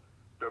from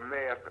the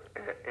math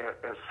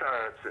and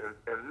science,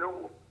 and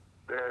know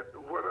that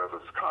what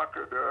others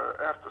conquered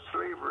after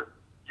slavery,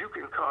 you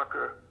can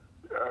conquer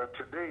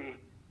today.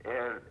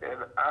 And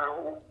I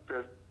hope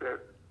that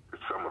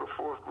some of the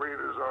fourth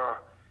graders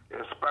are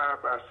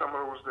inspired by some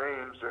of those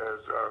names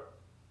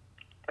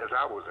as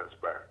I was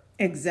inspired.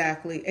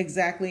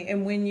 Exactly.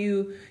 And when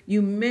you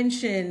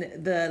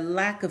mention the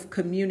lack of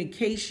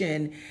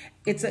communication,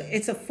 it's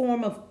a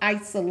form of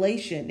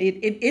isolation.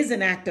 It is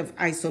an act of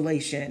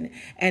isolation,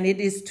 and it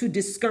is to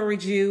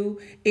discourage you.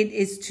 It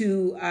is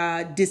to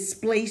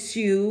displace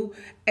you,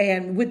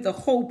 and with the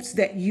hopes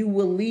that you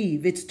will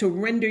leave. It's to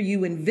render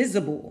you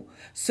invisible.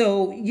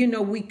 So,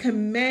 we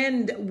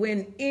commend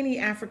when any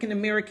African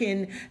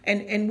American,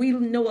 and we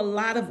know a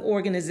lot of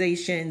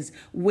organizations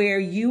where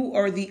you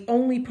are the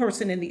only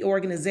person in the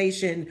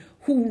organization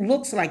who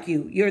looks like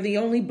you. You're the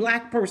only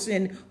black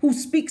person who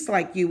speaks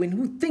like you and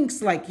who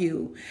thinks like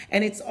you.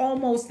 And it's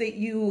almost that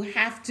you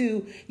have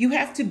to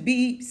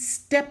be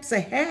steps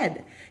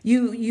ahead.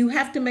 You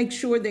have to make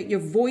sure that your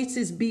voice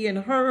is being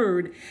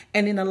heard.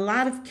 And in a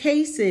lot of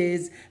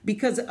cases,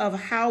 because of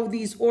how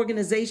these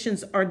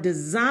organizations are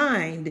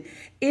designed,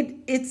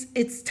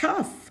 it's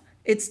tough.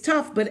 It's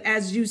tough, but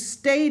as you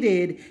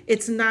stated,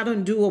 it's not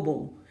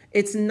undoable.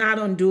 It's not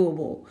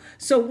undoable.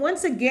 So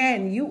once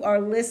again, you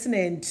are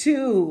listening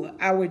to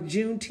our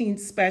Juneteenth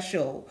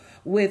special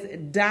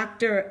with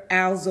Dr.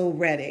 Alzo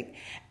Reddick.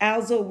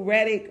 Alzo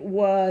Reddick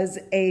was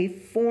a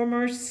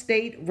former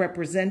state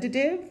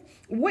representative.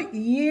 What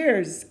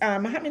years, how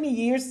many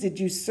years did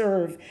you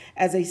serve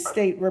as a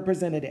state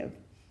representative?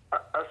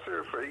 I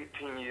served for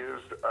 18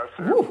 years. I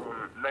served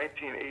from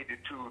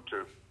 1982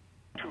 to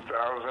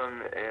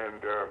 2000,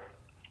 and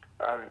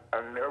I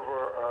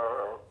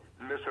never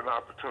missed an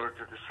opportunity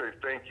to say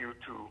thank you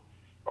to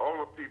all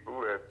the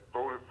people that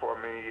voted for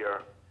me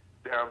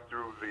down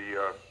through the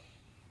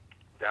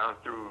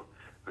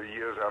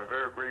years. I'm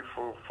very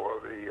grateful for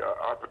the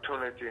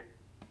opportunity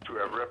to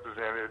have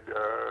represented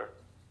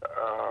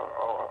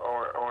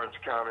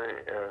Orange County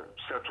and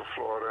Central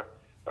Florida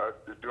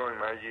during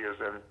my years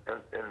in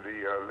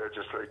the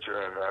legislature,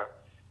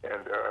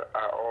 and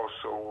I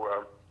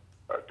also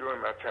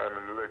during my time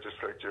in the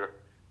legislature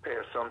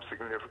passed some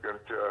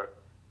significant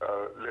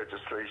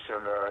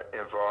legislation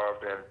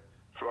involved in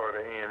Florida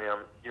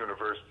A&M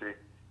University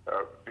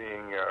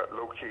being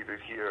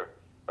located here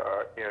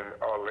in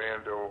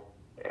Orlando,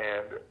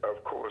 and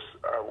of course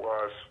I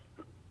was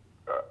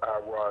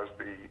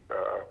the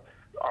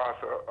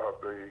author of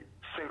the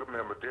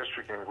single-member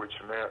districting, which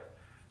meant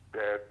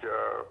that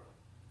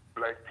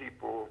black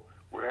people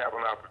would have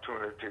an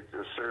opportunity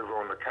to serve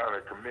on the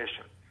county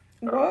commission.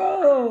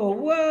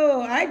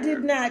 Whoa, I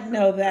did not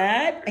know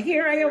that.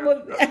 Here I am.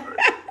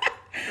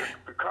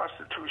 The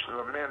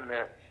constitutional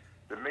amendment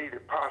that made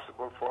it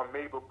possible for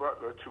Mabel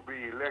Butler to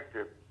be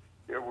elected,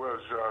 it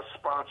was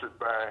sponsored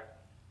by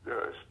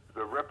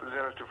the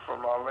representative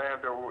from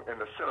Orlando and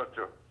the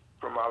senator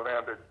from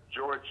Orlando,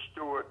 George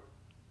Stewart.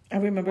 I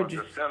remember was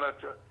the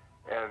senator,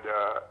 and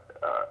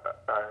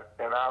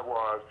I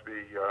was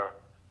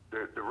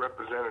the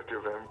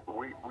representative, and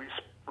we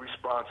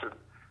sponsored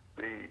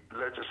the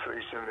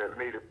legislation that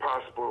made it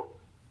possible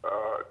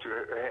to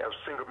have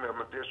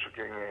single-member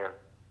districting,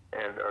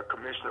 and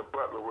Commissioner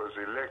Butler was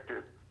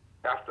elected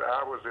after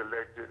I was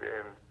elected,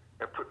 and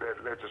put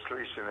that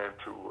legislation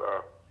into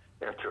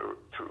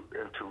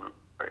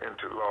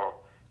law,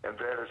 and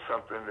that is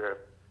something that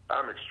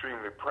I'm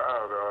extremely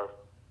proud of.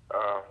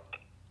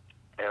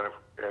 And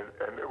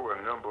there were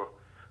a number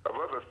of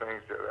other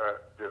things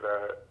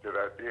that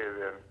I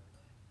did,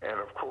 and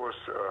of course.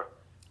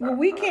 Well,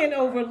 we can't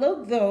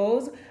overlook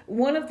those.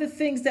 One of the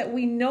things that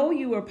we know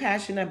you are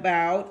passionate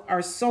about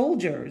are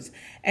soldiers.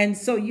 And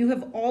so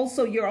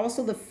you're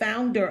also the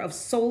founder of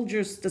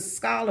Soldiers to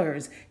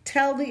Scholars.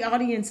 Tell the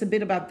audience a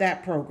bit about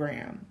that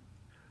program.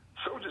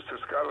 Soldiers to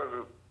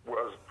Scholars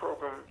was a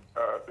program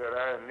that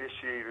I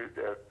initiated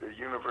at the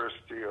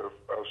University of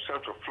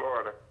Central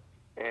Florida.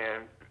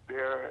 And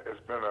there has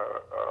been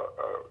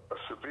a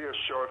severe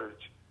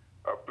shortage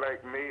of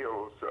black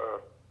males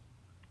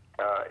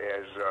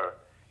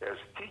as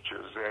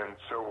teachers, and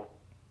so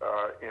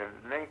in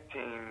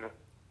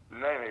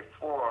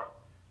 1994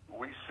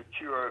 we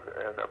secured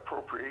an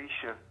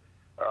appropriation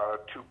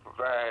to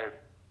provide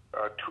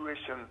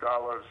tuition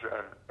dollars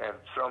and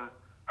some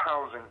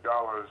housing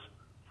dollars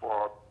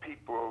for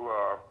people,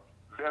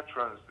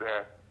 veterans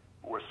that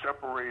were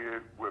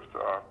separated with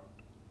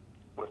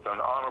an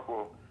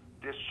honorable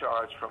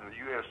discharge from the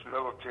U.S.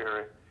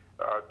 military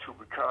to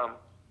become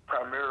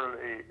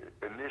primarily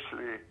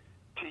initially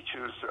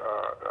teachers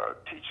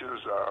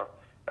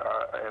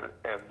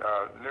and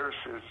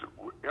nurses,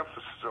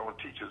 emphasis on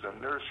teachers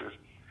and nurses,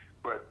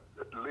 but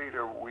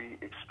later we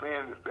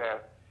expanded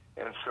that,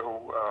 and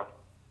so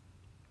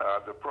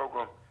the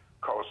program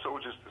called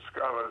Soldiers to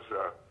Scholars,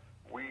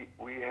 we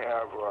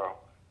have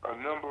a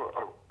number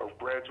of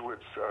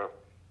graduates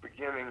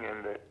beginning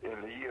in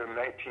the year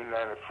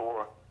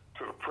 1994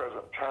 to the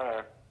present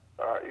time.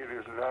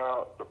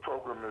 The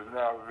program is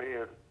now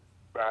led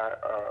by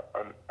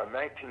a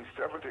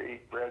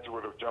 1978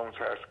 graduate of Jones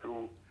High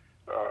School,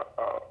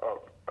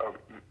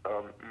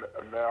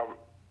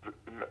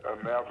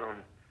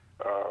 Malvin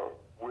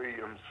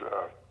Williams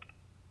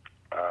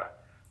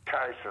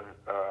Tyson.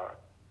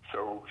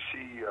 So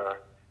she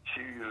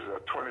is a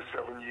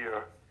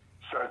 27-year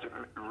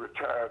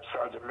retired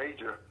sergeant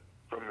major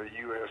from the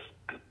U.S.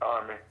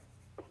 Army.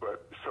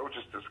 But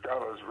Soldiers to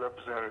Scholars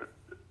represented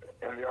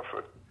an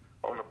effort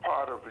on the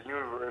part of the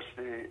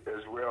university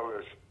as well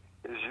as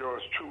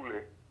yours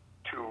truly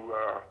to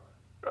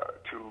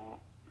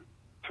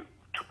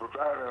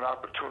provide an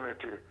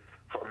opportunity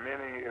for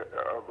many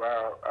of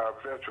our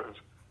veterans,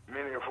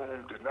 many of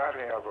whom did not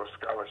have a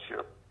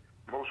scholarship.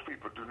 Most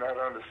people do not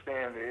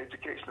understand the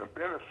educational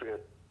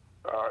benefit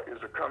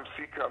is a come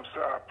see, come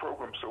saw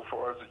program so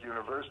far as the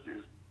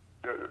universities,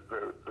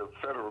 the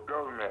federal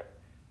government.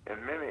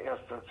 In many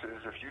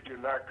instances, if you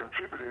did not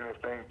contribute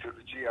anything to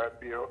the GI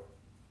Bill,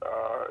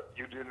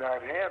 you did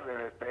not have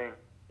anything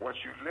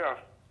once you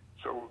left.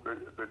 So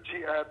the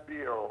GI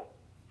Bill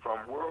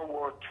from World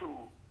War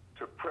II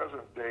to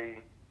present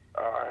day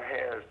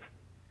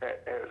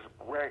has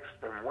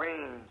waxed and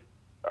waned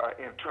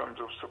in terms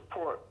of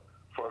support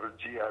for the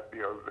GI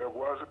Bill. There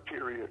was a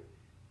period,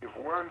 if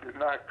one did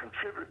not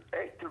contribute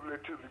actively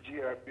to the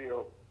GI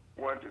Bill,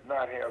 one did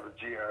not have the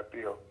GI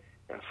Bill.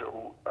 And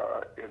so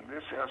in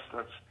this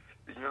instance,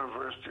 the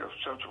University of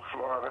Central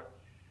Florida,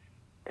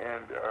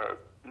 and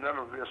none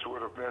of this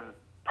would have been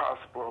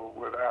possible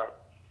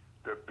without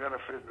the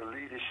benefit and the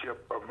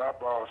leadership of my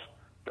boss,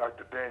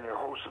 Dr. Daniel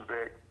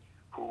Hosenbeck,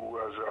 who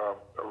was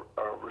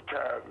a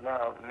retired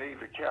now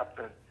Navy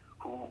captain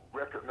who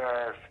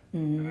recognized the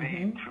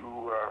need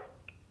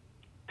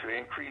to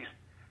increase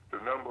the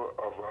number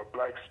of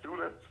black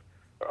students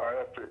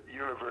at the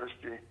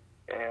university.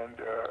 And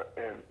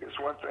it's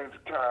one thing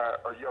to tie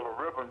a yellow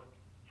ribbon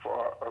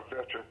for a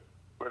veteran,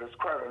 but it's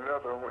quite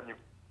another when you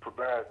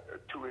provide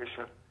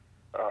tuition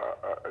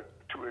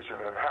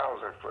and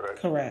housing for that.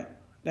 Correct.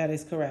 That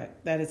is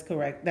correct. That is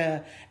correct.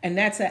 And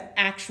that's an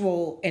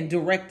actual and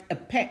direct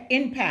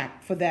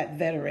impact for that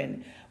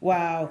veteran.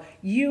 Wow.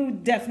 You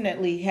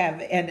definitely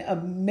have an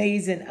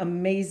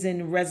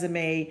amazing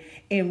resume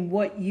in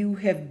what you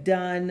have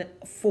done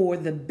for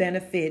the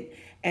benefit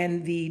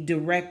and the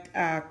direct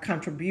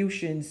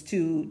contributions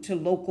to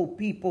local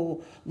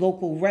people,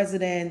 local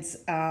residents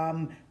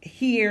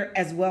here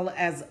as well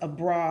as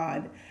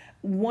abroad.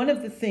 One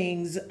of the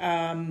things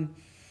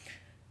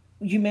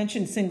you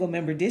mentioned, single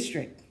member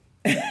district.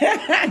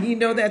 You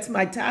know, that's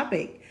my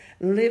topic.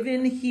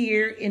 Living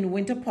here in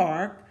Winter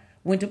Park.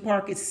 Winter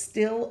Park is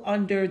still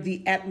under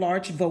the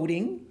at-large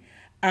voting.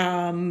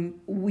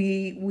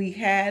 We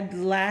had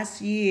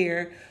last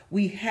year,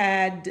 we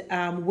had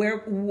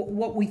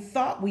what we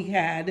thought we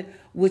had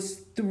was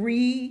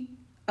 3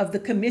 of the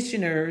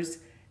commissioners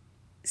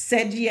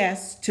said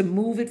yes to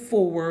move it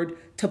forward,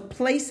 to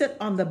place it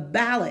on the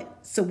ballot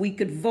so we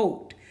could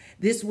vote.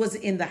 This was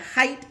in the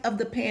height of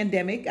the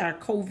pandemic, our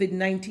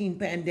COVID-19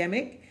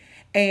 pandemic.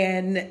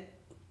 And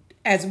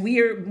as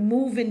we're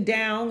moving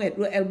down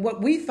at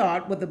what we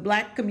thought, what the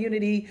black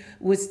community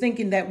was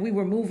thinking, that we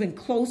were moving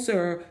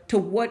closer to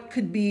what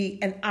could be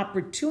an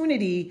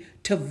opportunity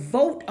to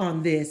vote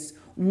on this,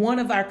 one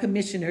of our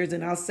commissioners,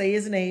 and I'll say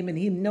his name,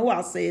 and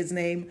I'll say his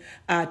name,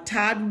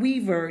 Todd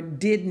Weaver,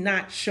 did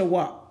not show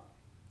up.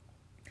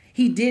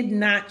 He did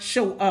not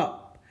show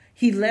up.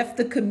 He left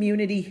the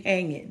community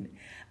hanging.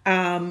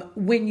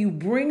 When you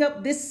bring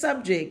up this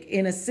subject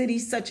in a city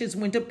such as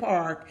Winter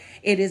Park,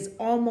 it is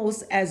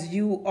almost as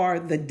you are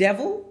the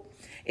devil.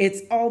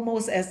 It's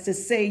almost as to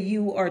say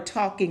you are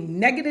talking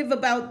negative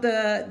about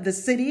the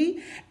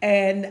city.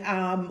 And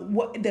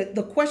what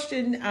the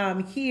question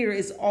here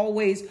is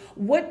always,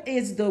 what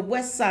is the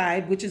West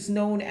Side, which is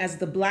known as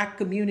the black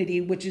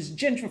community, which is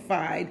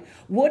gentrified?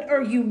 What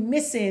are you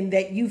missing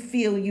that you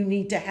feel you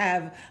need to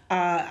have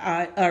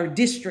our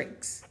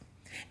districts?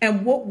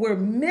 And what we're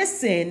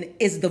missing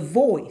is the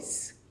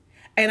voice.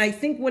 And I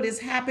think what has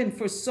happened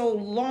for so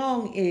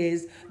long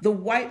is the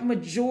white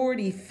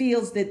majority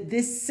feels that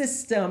this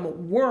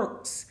system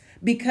works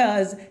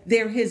because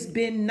there has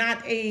been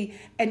not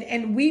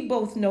and we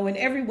both know, and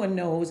everyone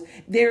knows,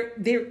 there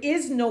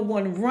is no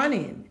one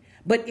running.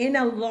 But in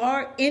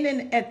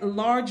an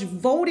at-large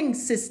voting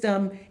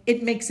system,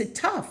 it makes it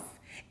tough.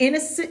 In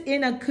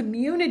a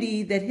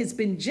community that has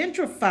been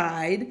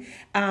gentrified,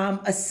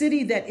 a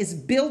city that is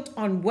built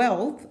on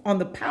wealth, on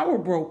the power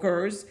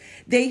brokers,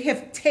 they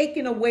have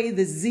taken away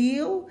the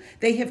zeal.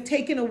 They have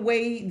taken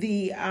away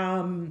the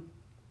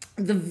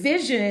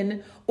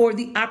vision or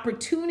the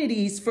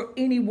opportunities for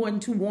anyone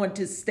to want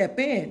to step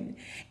in.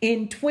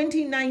 In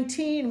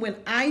 2019, when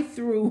I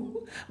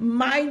threw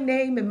my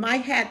name and my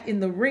hat in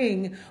the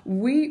ring,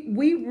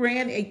 we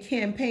ran a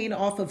campaign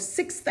off of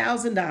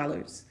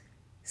 $6,000.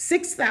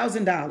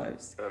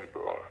 $6,000.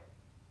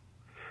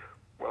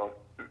 Well,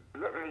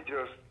 let me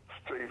just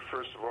say,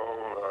 first of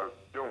all,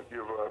 don't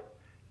give up.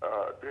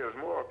 There's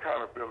more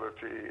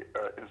accountability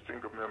in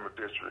single-member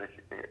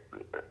district.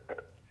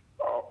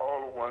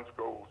 All at once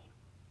goals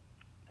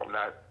are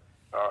not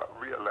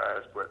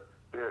realized, but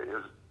there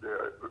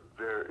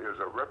is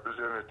a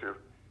representative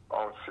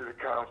on city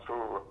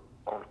council,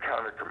 on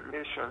county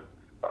commission,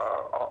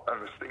 on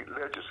the state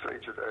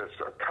legislature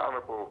that's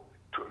accountable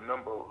to a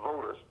number of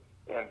voters.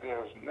 And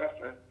there's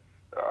nothing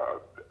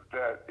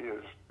that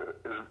is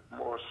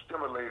more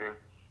stimulating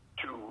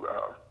to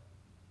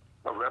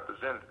a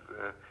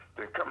representative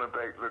than coming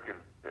back looking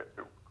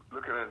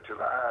into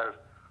the eyes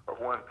of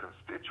one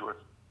constituent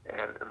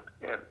and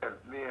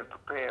being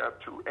prepared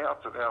to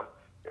answer them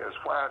as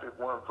why did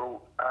one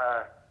vote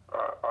aye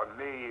or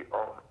nay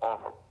on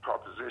a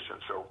proposition.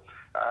 So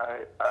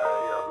I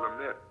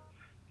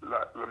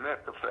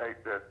lament the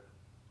fact that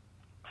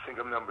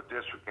single member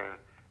districting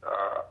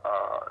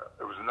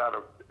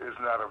is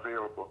not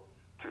available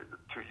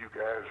to you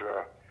guys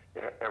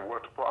in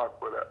Winter Park.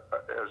 But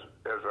as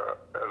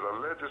a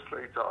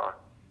legislator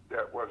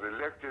that was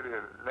elected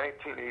in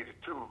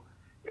 1982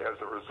 as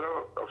a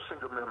result of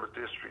single member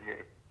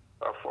districting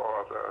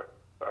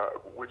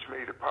which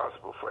made it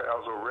possible for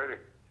Alzo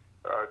Reddick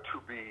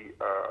to be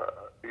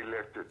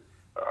elected.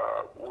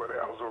 What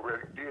Alzo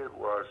Reddick did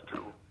was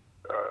to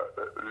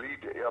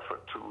lead the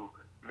effort to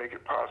make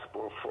it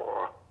possible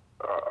for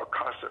a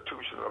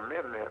constitutional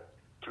amendment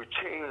to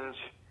change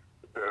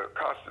the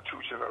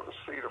Constitution of the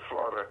state of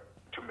Florida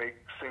to make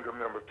single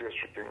member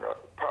districting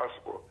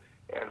possible.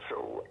 And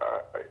so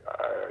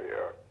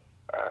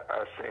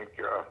I think,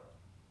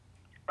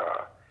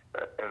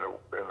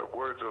 in the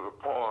words of the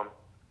poem,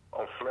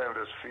 on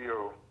Flanders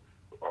Field,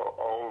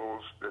 all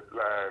those that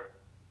lie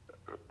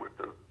with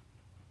the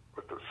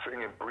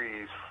singing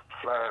breeze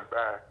flying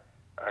by,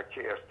 I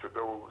cast to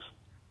those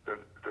the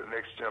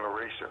next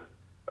generation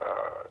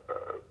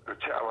the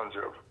challenge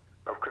of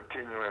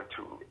continuing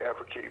to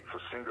advocate for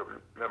single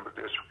member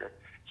districting,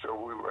 so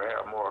we will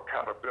have more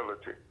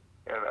accountability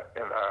in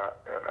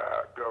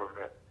our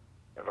government.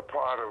 And a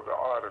part of the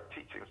art of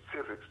teaching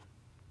civics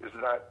is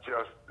not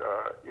just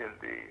in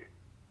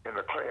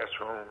the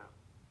classroom,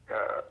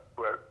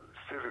 but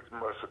civics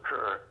must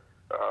occur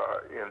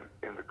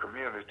in the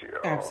community.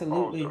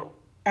 Absolutely. Also.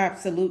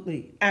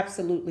 Absolutely,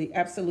 absolutely,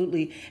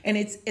 absolutely. And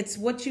it's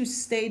what you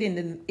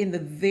stated in the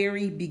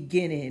very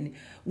beginning.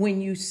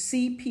 When you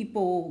see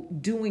people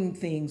doing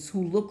things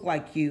who look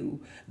like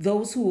you,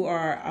 those who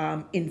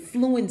are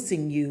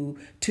influencing you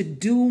to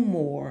do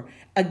more,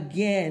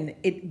 again,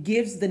 it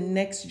gives the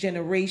next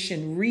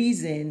generation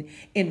reason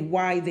in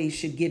why they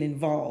should get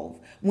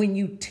involved. When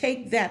you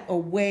take that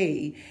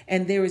away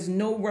and there is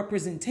no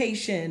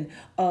representation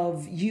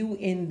of you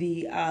in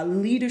the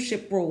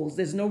leadership roles,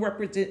 there's no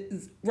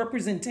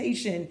representation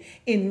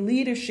in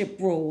leadership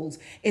roles,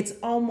 it's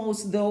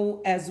almost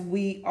though as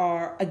we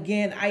are,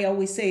 again, I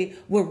always say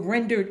we're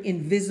rendered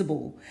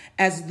invisible,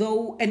 as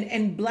though,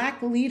 and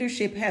Black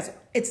leadership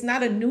it's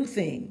not a new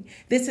thing.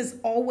 This has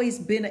always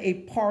been a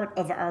part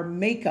of our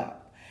makeup.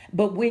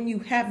 But when you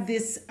have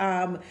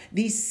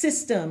these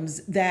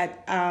systems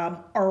that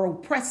are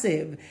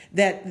oppressive,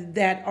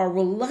 that are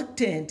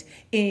reluctant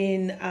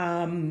in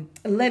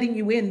letting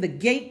you in, the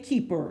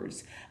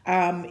gatekeepers,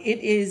 it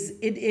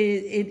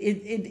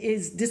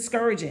is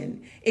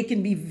discouraging. It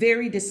can be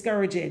very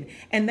discouraging,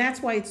 and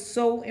that's why it's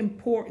so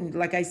important.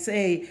 Like I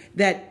say,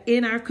 that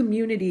in our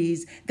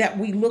communities, that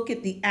we look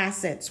at the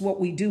assets, what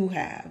we do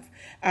have.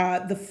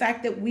 The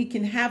fact that we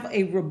can have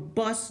a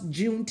robust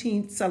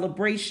Juneteenth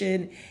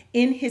celebration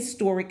in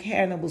historic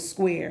Hannibal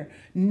Square,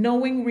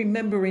 knowing,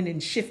 remembering,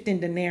 and shifting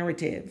the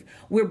narrative.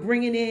 We're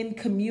bringing in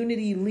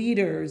community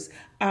leaders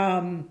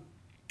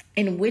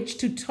in which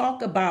to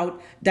talk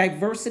about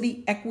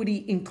diversity,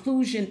 equity,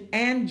 inclusion,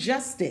 and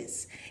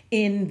justice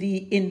in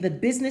the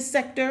business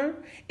sector,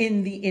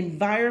 in the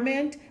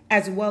environment,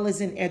 as well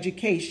as in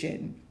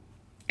education.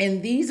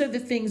 And these are the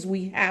things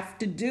we have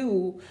to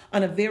do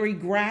on a very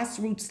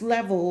grassroots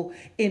level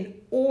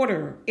in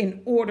order.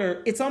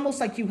 It's almost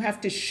like you have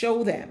to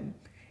show them.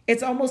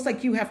 It's almost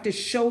like you have to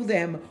show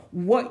them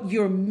what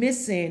you're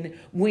missing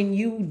when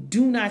you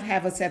do not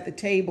have us at the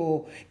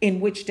table in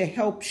which to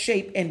help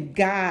shape and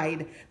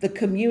guide the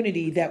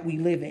community that we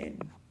live in.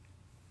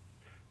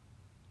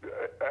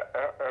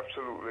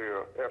 Absolutely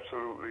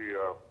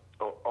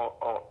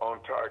on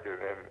target.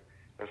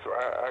 And so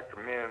I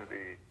commend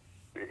the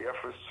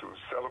efforts to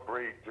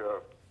celebrate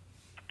the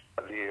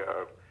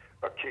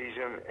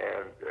occasion,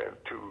 and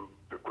to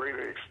the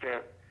greater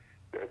extent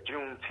that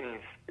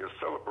Juneteenth is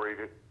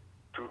celebrated,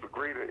 to the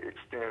greater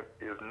extent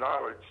is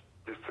knowledge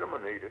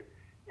disseminated.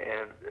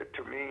 And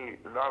to me,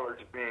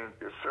 knowledge being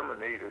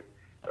disseminated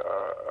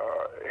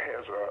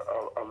has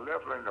a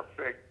leveling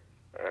effect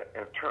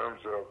in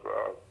terms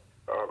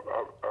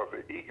of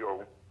the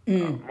ego.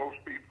 Most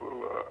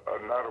people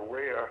are not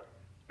aware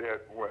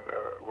that when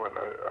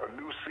a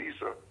new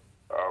Caesar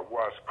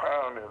was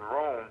crowned in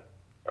Rome,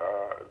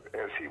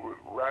 as he would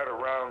ride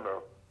around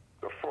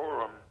the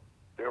forum,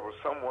 there was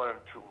someone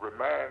to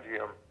remind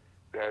him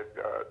that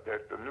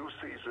the new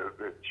Caesar,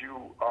 that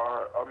you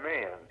are a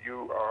man.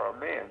 You are a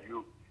man.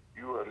 You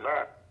are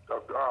not a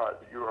god.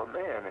 You are a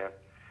man.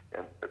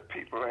 And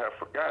people have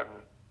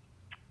forgotten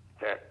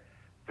that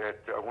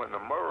when the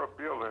Murrah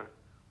building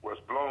was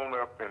blown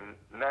up in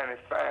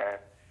 '95,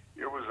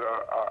 it was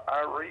a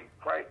irate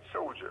white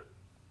soldier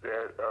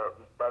that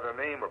by the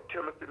name of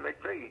Timothy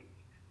McVeigh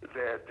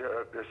that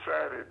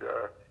decided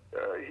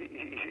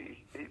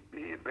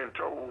he had been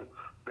told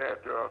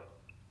that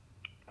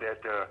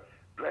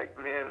black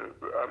men,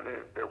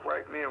 that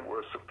white men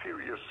were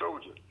superior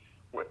soldiers.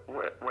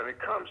 When it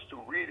comes to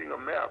reading a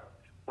map,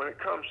 when it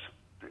comes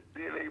to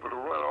being able to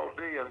run all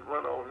day and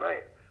run all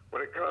night,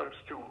 when it comes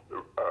to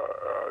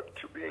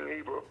being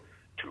able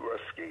to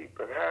escape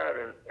and hide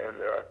and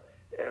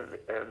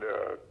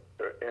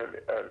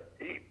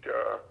eat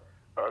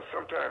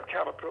sometimes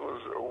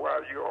caterpillars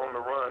while you're on the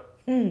run,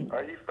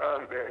 he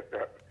found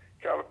that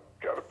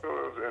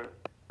caterpillars and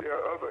there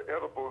are other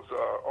edibles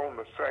on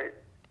the site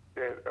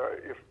that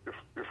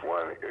if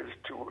one is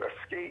to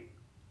escape,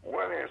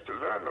 one has to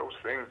learn those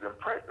things and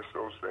practice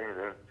those things.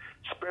 And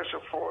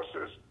special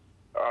forces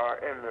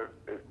and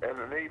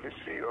the Navy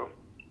SEAL,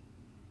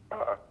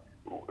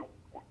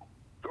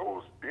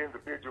 those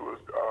individuals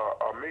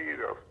are made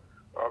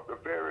of the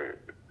very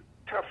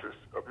toughest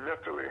of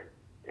mentally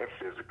and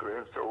physically.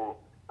 And so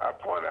I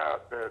point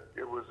out that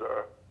it was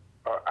a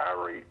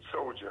irate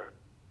soldier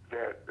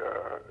that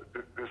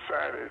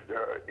decided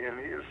in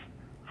his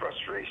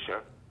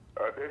frustration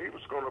that he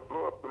was going to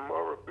blow up the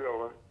Murrah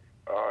building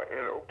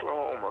in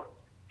Oklahoma,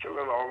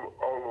 killing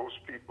all those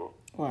people.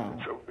 Wow.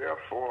 So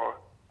therefore,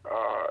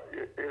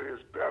 it is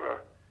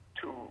better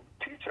to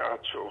teach our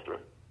children,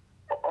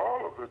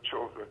 all of the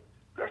children,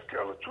 let's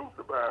tell the truth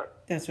about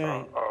That's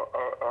right.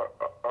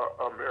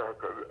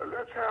 America.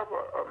 Let's have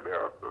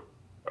America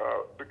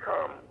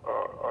become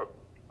a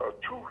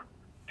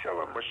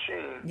truth-telling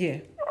machine Yeah.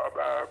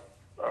 about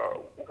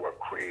what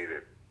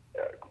created,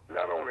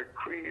 not only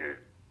created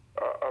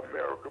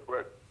America,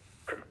 but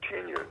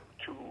continued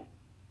to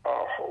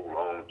hold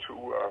on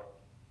to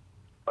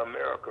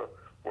America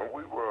when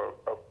we were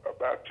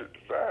about to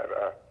divide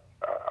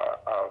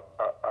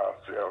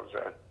ourselves,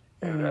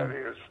 and that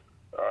is,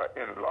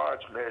 in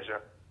large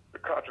measure, the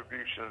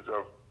contributions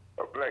of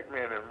black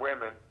men and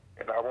women.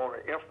 And I want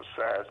to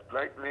emphasize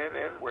black men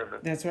and women.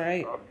 That's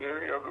right.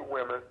 Many of the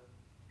women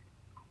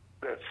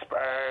that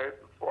spied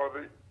for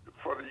the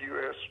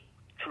U.S.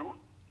 truth,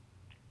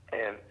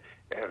 and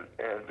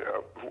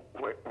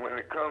when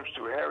it comes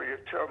to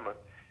Harriet Tubman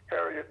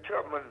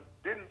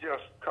didn't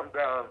just come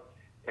down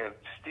and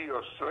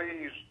steal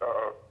slaves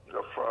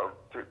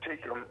to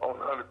take them on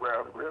the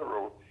Underground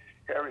Railroad.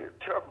 Harriet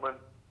Tubman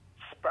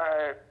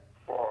spied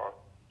for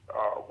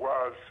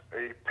was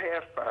a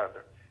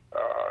pathfinder.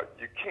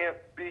 You can't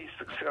be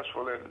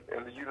successful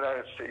in the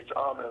United States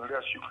Army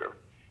unless you can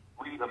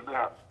read a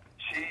map.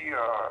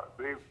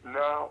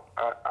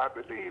 I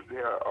believe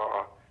there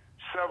are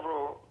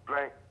several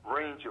black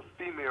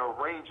female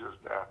rangers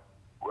now.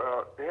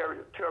 Well,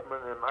 Harriet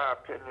Tubman, in my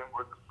opinion,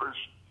 was the first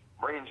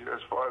ranger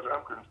as far as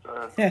I'm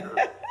concerned. Because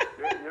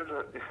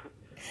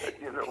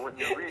when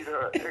you read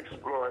her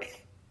exploit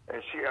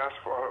and she asked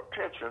for her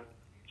pension,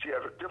 she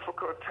had a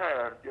difficult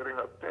time getting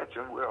her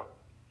pension. Well,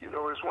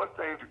 it's one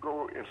thing to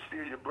go and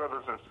steal your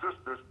brothers and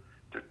sisters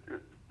to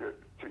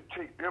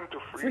take them to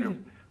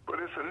freedom, but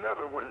it's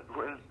another when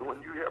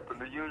you helping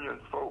the Union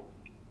folk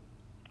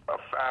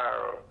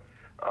fire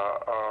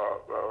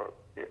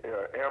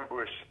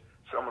ambush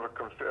some of the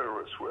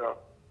Confederates. Well,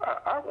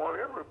 I want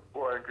every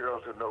boy and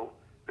girl to know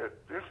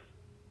that this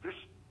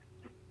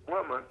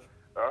woman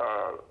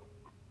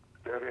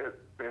that had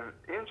been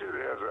injured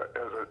as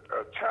a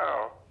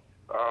child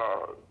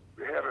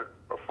had a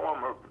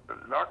form of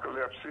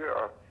narcolepsy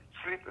or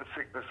sleeping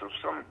sickness of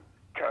some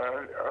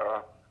kind,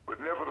 but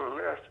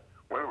nevertheless,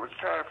 when it was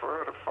time for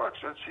her to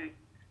function, she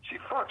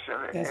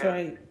functioned. That's and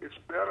right. It's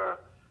better.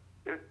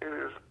 It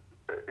is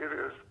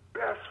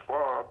best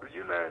for the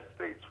United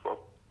States, for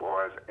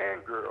boys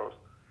and girls,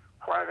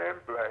 white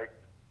and black,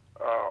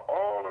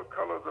 all the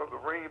colors of the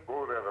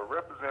rainbow that are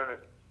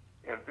represented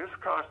in this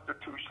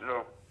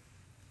constitutional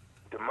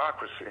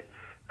democracy,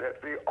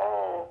 that they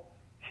all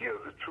hear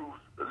the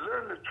truth,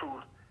 learn the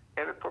truth,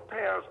 and it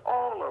prepares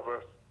all of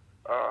us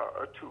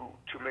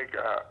to make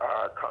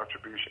our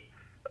contribution.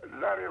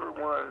 Not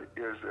everyone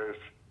is as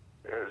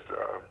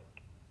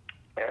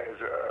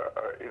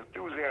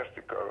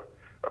enthusiastic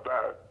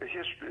about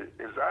history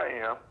as I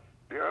am.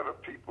 There are other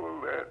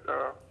people that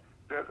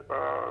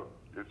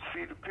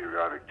see the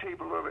periodic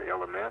table of the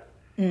elements,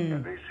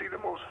 and they see the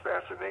most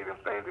fascinating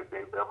thing that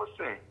they've ever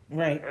seen.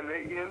 Right. And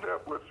they end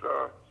up with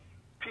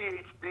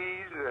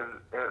PhDs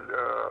and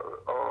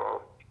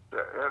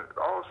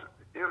also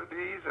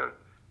MDs and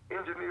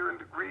engineering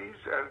degrees,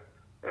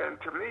 and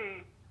to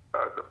me,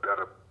 the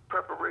better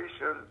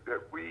preparation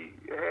that we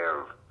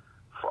have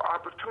for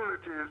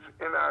opportunities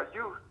in our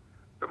youth,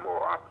 the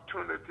more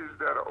opportunities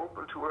that are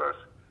open to us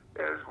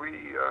as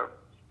we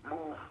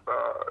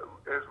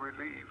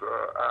leave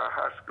our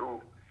high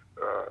school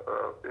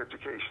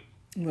education.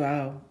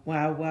 Wow.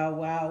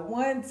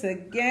 Once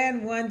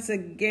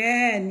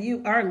again,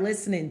 you are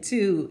listening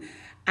to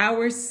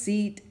Our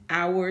Seat,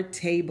 Our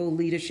Table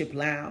Leadership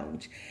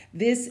Lounge.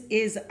 This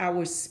is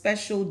our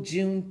special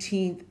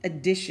Juneteenth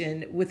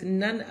edition with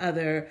none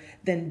other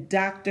than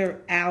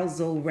Dr.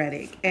 Alzo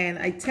Reddick. And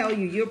I tell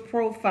you, your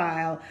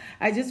profile,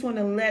 I just want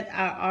to let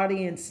our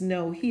audience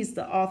know he's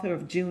the author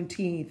of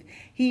Juneteenth.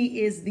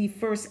 He is the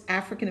first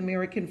African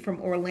American from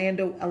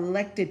Orlando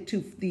elected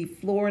to the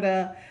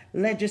Florida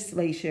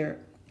legislature.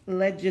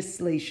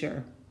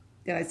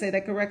 Did I say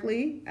that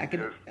correctly?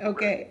 Yes.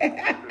 Okay.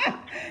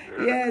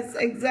 Yes,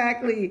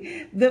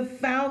 exactly. The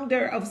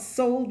founder of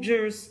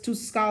Soldiers to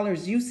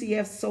Scholars,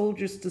 UCF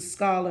Soldiers to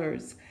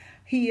Scholars.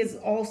 He is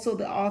also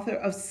the author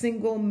of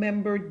Single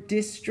Member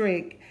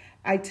District.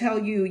 I tell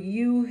you,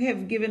 you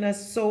have given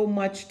us so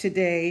much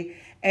today.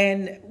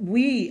 And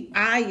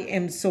I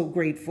am so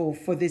grateful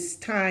for this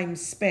time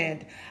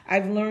spent.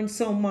 I've learned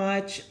so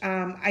much.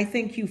 I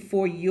thank you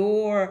for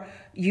your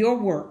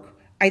work.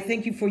 I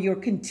thank you for your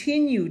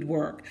continued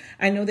work.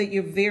 I know that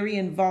you're very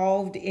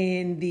involved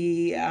in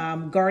the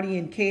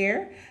Guardian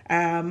Care.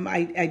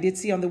 I did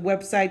see on the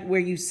website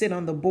where you sit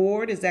on the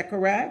board. Is that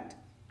correct?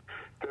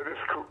 That is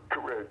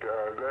correct.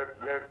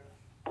 That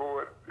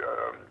board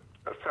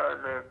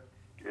assignment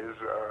is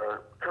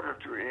coming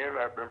to an end.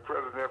 I've been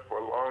president for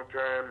a long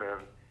time,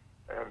 and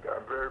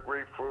I'm very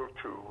grateful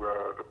to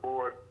the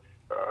board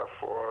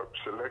for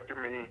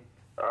selecting me.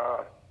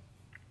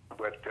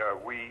 But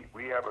we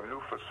have a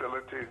new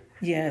facility.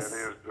 Yes.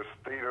 That is the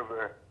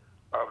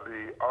of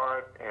the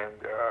art, and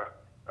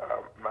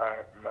my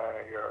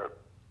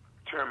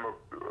term of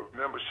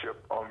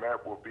membership on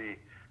that will be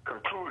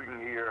concluding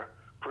here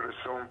pretty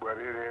soon. But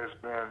it has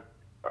been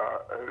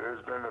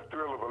a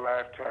thrill of a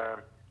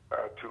lifetime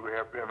to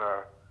have been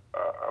a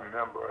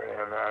member,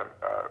 and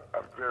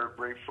I'm very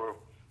grateful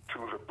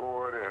to the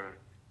board and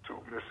to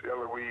Miss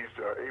Eloise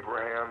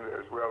Abraham,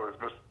 as well as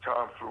Mr.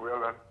 Tom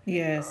Flewellen,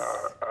 Yes.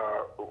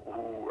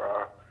 who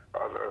are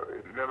the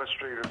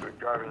administrators at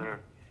Guardian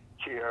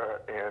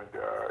Care, and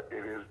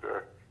it is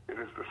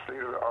the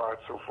state of the art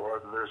so far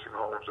as nursing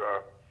homes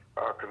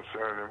are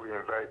concerned, and we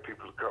invite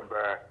people to come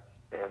back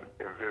and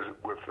visit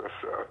with us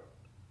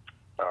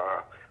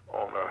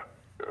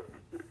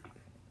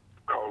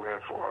call in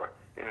for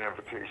an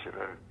invitation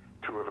and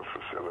tour the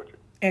facility.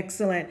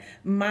 Excellent.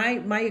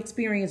 My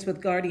experience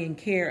with Guardian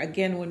Care,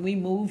 again, when we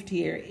moved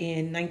here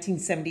in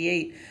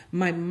 1978,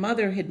 my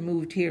mother had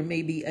moved here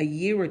maybe a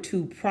year or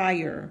two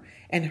prior,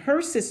 and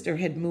her sister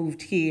had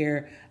moved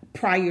here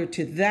prior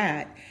to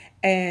that.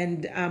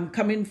 And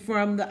coming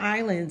from the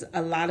islands,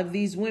 a lot of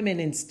these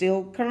women, and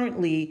still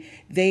currently,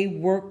 they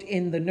worked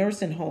in the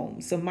nursing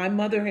home. So my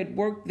mother had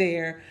worked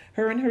there.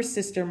 Her and her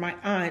sister, my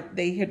aunt,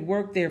 they had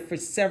worked there for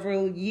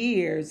several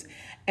years.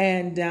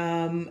 And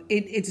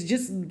it's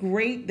just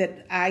great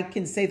that I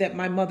can say that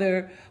my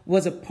mother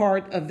was a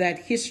part of that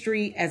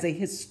history as a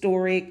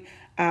historic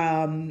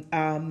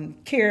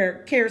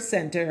care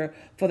center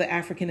for the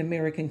African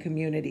American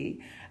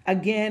community.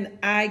 Again,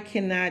 I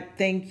cannot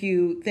thank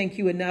you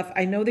enough.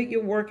 I know that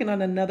you're working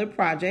on another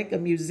project, a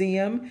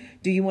museum.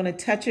 Do you want to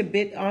touch a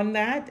bit on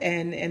that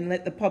and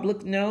let the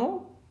public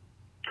know?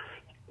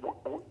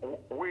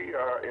 We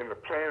are in the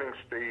planning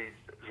stage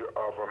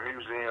of a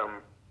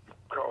museum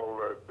called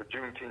the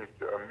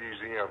Juneteenth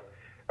Museum.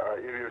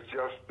 It is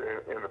just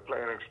in the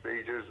planning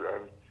stages,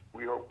 and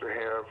we hope to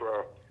have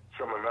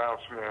some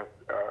announcement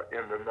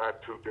in the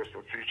not too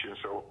distant future.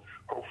 So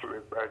hopefully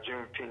by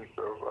Juneteenth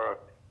of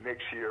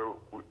next year,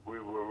 we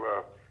will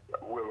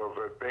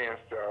have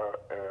advanced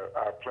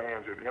our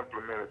plans and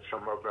implemented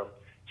some of them.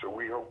 So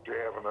we hope to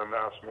have an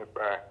announcement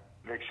by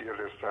next year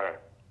this time.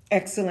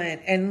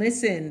 Excellent. And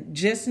listen,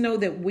 just know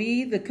that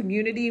we, the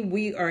community,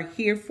 we are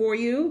here for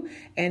you.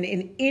 And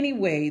in any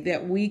way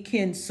that we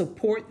can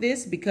support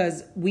this,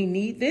 because we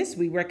need this,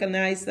 we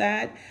recognize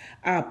that,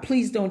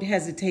 please don't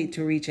hesitate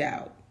to reach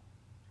out.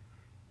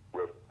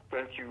 Well,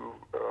 thank you.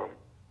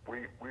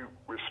 We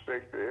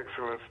respect the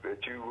excellence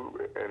that you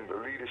and the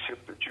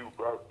leadership that you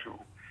brought to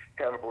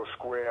Hannibal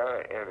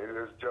Square, and it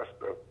is just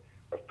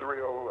a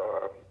thrill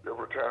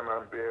every time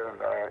I'm there,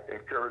 and I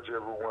encourage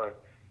everyone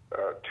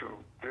to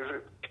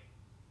visit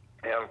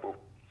Hannibal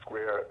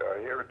Square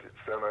Heritage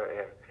Center,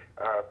 and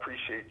I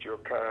appreciate your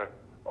kind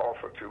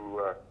offer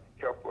to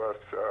help us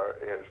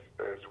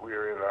as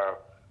we're in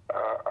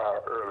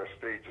our early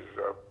stages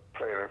of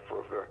planning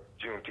for the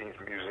Juneteenth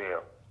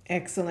Museum.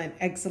 Excellent,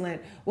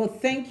 excellent. Well,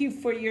 thank you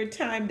for your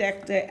time,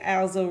 Dr.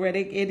 Alzo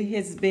Reddick. It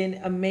has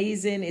been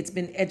amazing. It's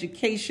been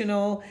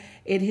educational.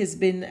 It has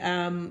been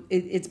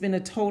it's been a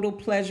total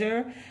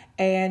pleasure,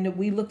 and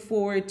we look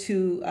forward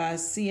to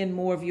seeing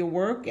more of your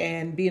work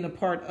and being a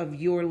part of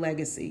your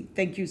legacy.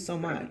 Thank you so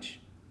much.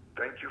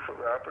 Thank you for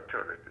the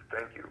opportunity.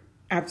 Thank you.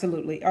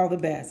 Absolutely. All the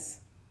best.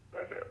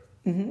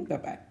 Bye-bye.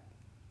 Bye-bye.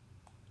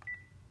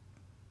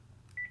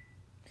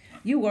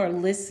 You are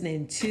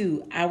listening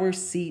to Our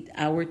Seat,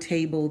 Our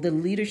Table, the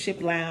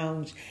Leadership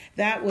Lounge.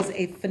 That was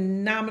a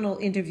phenomenal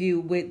interview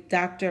with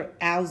Dr.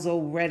 Alzo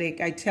Reddick.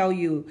 I tell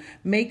you,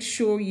 make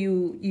sure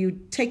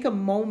you take a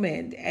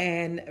moment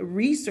and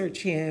research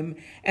him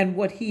and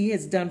what he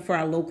has done for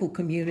our local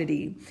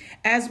community.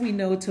 As we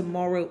know,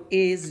 tomorrow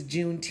is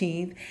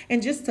Juneteenth.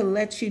 And just to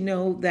let you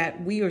know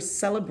that we are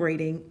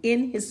celebrating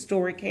in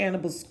historic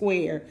Hannibal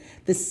Square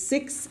the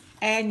 6th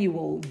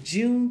annual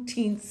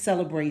Juneteenth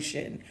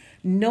celebration.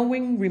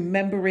 Knowing,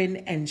 remembering,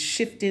 and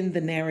shifting the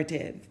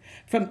narrative.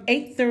 From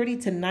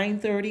 8:30 to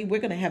 9:30,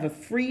 we're going to have a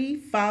free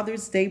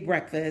Father's Day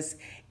breakfast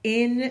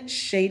in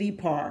Shady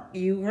Park.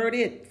 You heard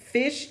it,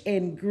 fish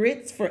and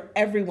grits for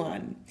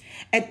everyone.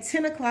 At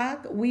 10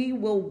 o'clock, we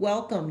will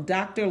welcome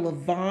Dr.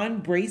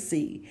 LaVon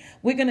Bracey.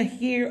 We're going to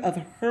hear of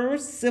her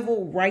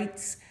civil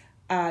rights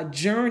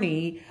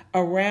journey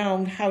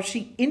around how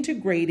she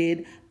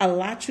integrated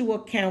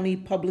Alachua County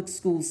public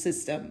school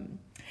system.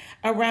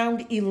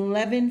 Around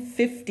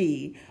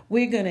 11:50,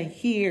 we're going to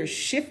hear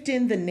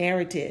Shifting the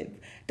Narrative,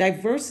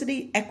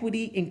 Diversity,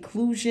 Equity,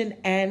 Inclusion,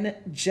 and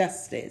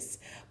Justice.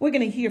 We're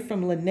going to hear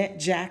from Lynette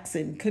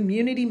Jackson,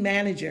 Community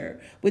Manager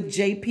with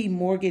J.P.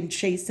 Morgan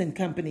Chase &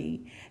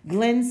 Company,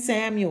 Glenn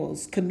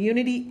Samuels,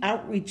 Community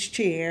Outreach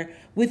Chair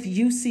with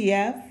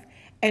UCF,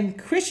 and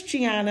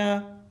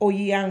Christiana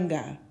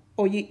Oyanga.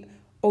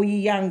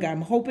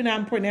 I'm hoping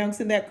I'm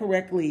pronouncing that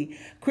correctly.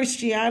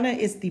 Christiana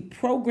is the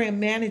program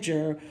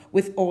manager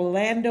with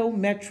Orlando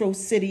Metro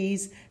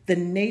Cities, the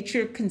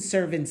Nature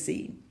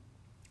Conservancy.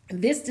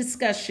 This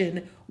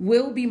discussion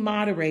will be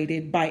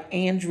moderated by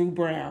Andrew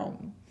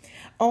Brown.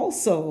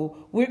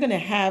 Also, we're going to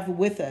have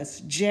with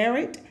us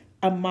Jarrett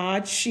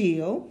Ahmad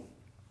Shield.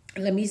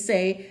 Let me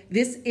say,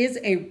 this is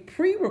a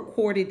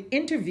pre-recorded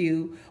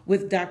interview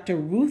with Dr.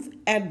 Ruth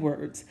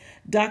Edwards.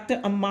 Dr.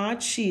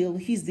 Ahmad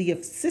Shield, he's the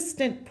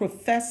assistant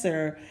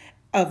professor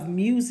of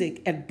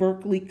music at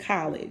Berklee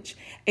College,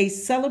 a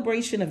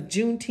celebration of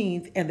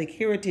Juneteenth and the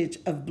heritage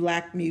of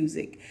Black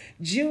music.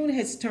 June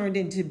has turned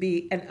into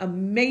be an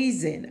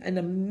amazing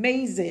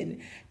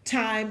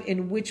time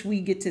in which we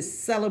get to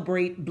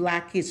celebrate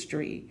Black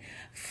history.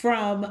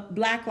 From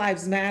Black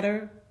Lives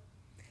Matter,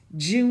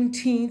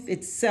 Juneteenth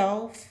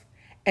itself,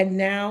 and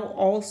now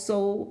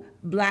also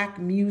Black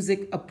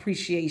Music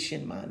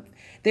Appreciation Month.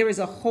 There is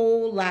a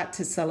whole lot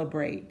to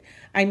celebrate.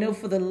 I know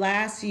for the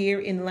last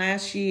year,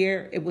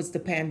 it was the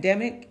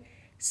pandemic,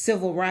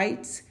 civil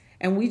rights,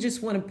 and we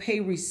just want to pay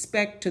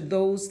respect to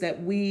those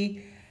that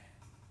we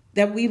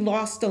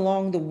lost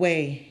along the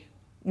way.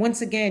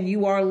 Once again,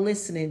 you are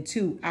listening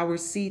to Our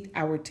Seat,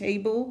 Our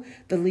Table,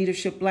 the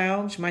Leadership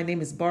Lounge. My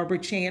name is Barbara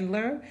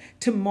Chandler.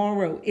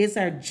 Tomorrow is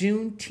our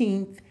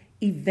Juneteenth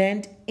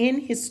event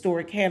in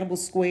historic Hannibal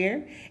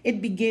Square.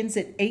 It begins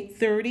at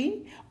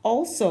 8:30.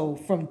 Also,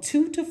 from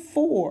 2 to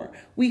 4,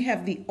 we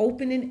have the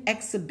opening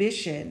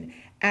exhibition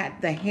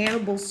at the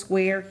Hannibal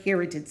Square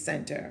Heritage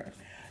Center.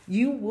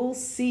 You will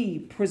see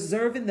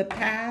preserving the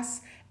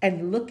past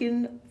and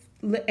looking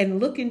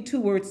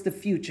towards the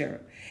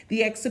future.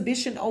 The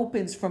exhibition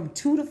opens from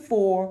 2 to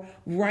 4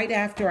 right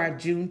after our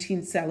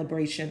Juneteenth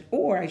celebration,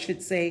 or I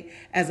should say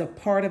as a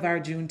part of our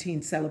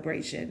Juneteenth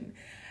celebration.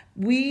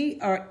 We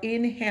are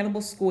in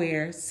Hannibal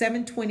Square.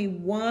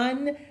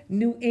 721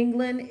 New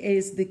England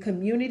is the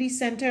community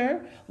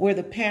center where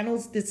the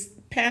panel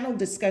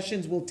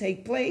discussions will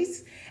take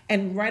place.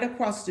 And right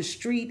across the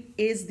street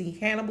is the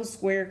Hannibal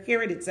Square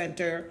Heritage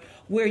Center,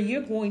 where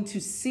you're going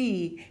to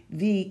see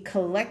the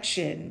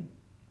collection,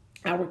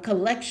 our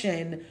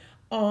collection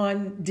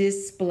on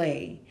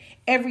display.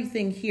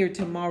 Everything here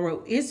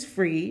tomorrow is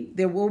free.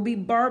 There will be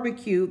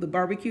barbecue. The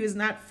barbecue is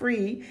not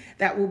free.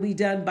 That will be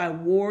done by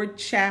Ward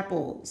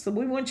Chapel. So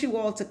we want you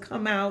all to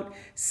come out,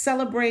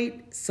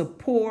 celebrate,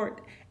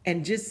 support,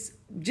 and just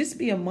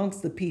be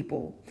amongst the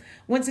people.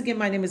 Once again,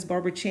 my name is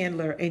Barbara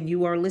Chandler, and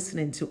you are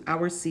listening to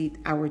Our Seat,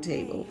 Our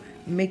Table.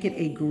 Make it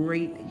a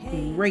great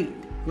day.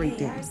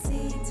 Our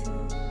seat,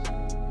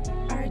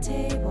 our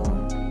table.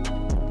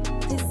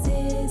 This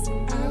is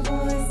our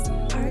voice,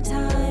 our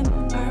time,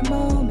 our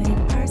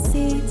moment, our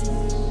seat,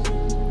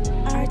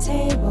 our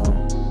table.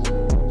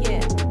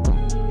 Yeah.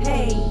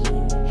 Hey.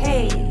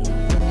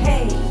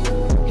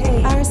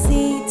 Our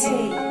seat,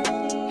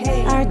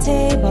 our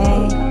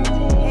table.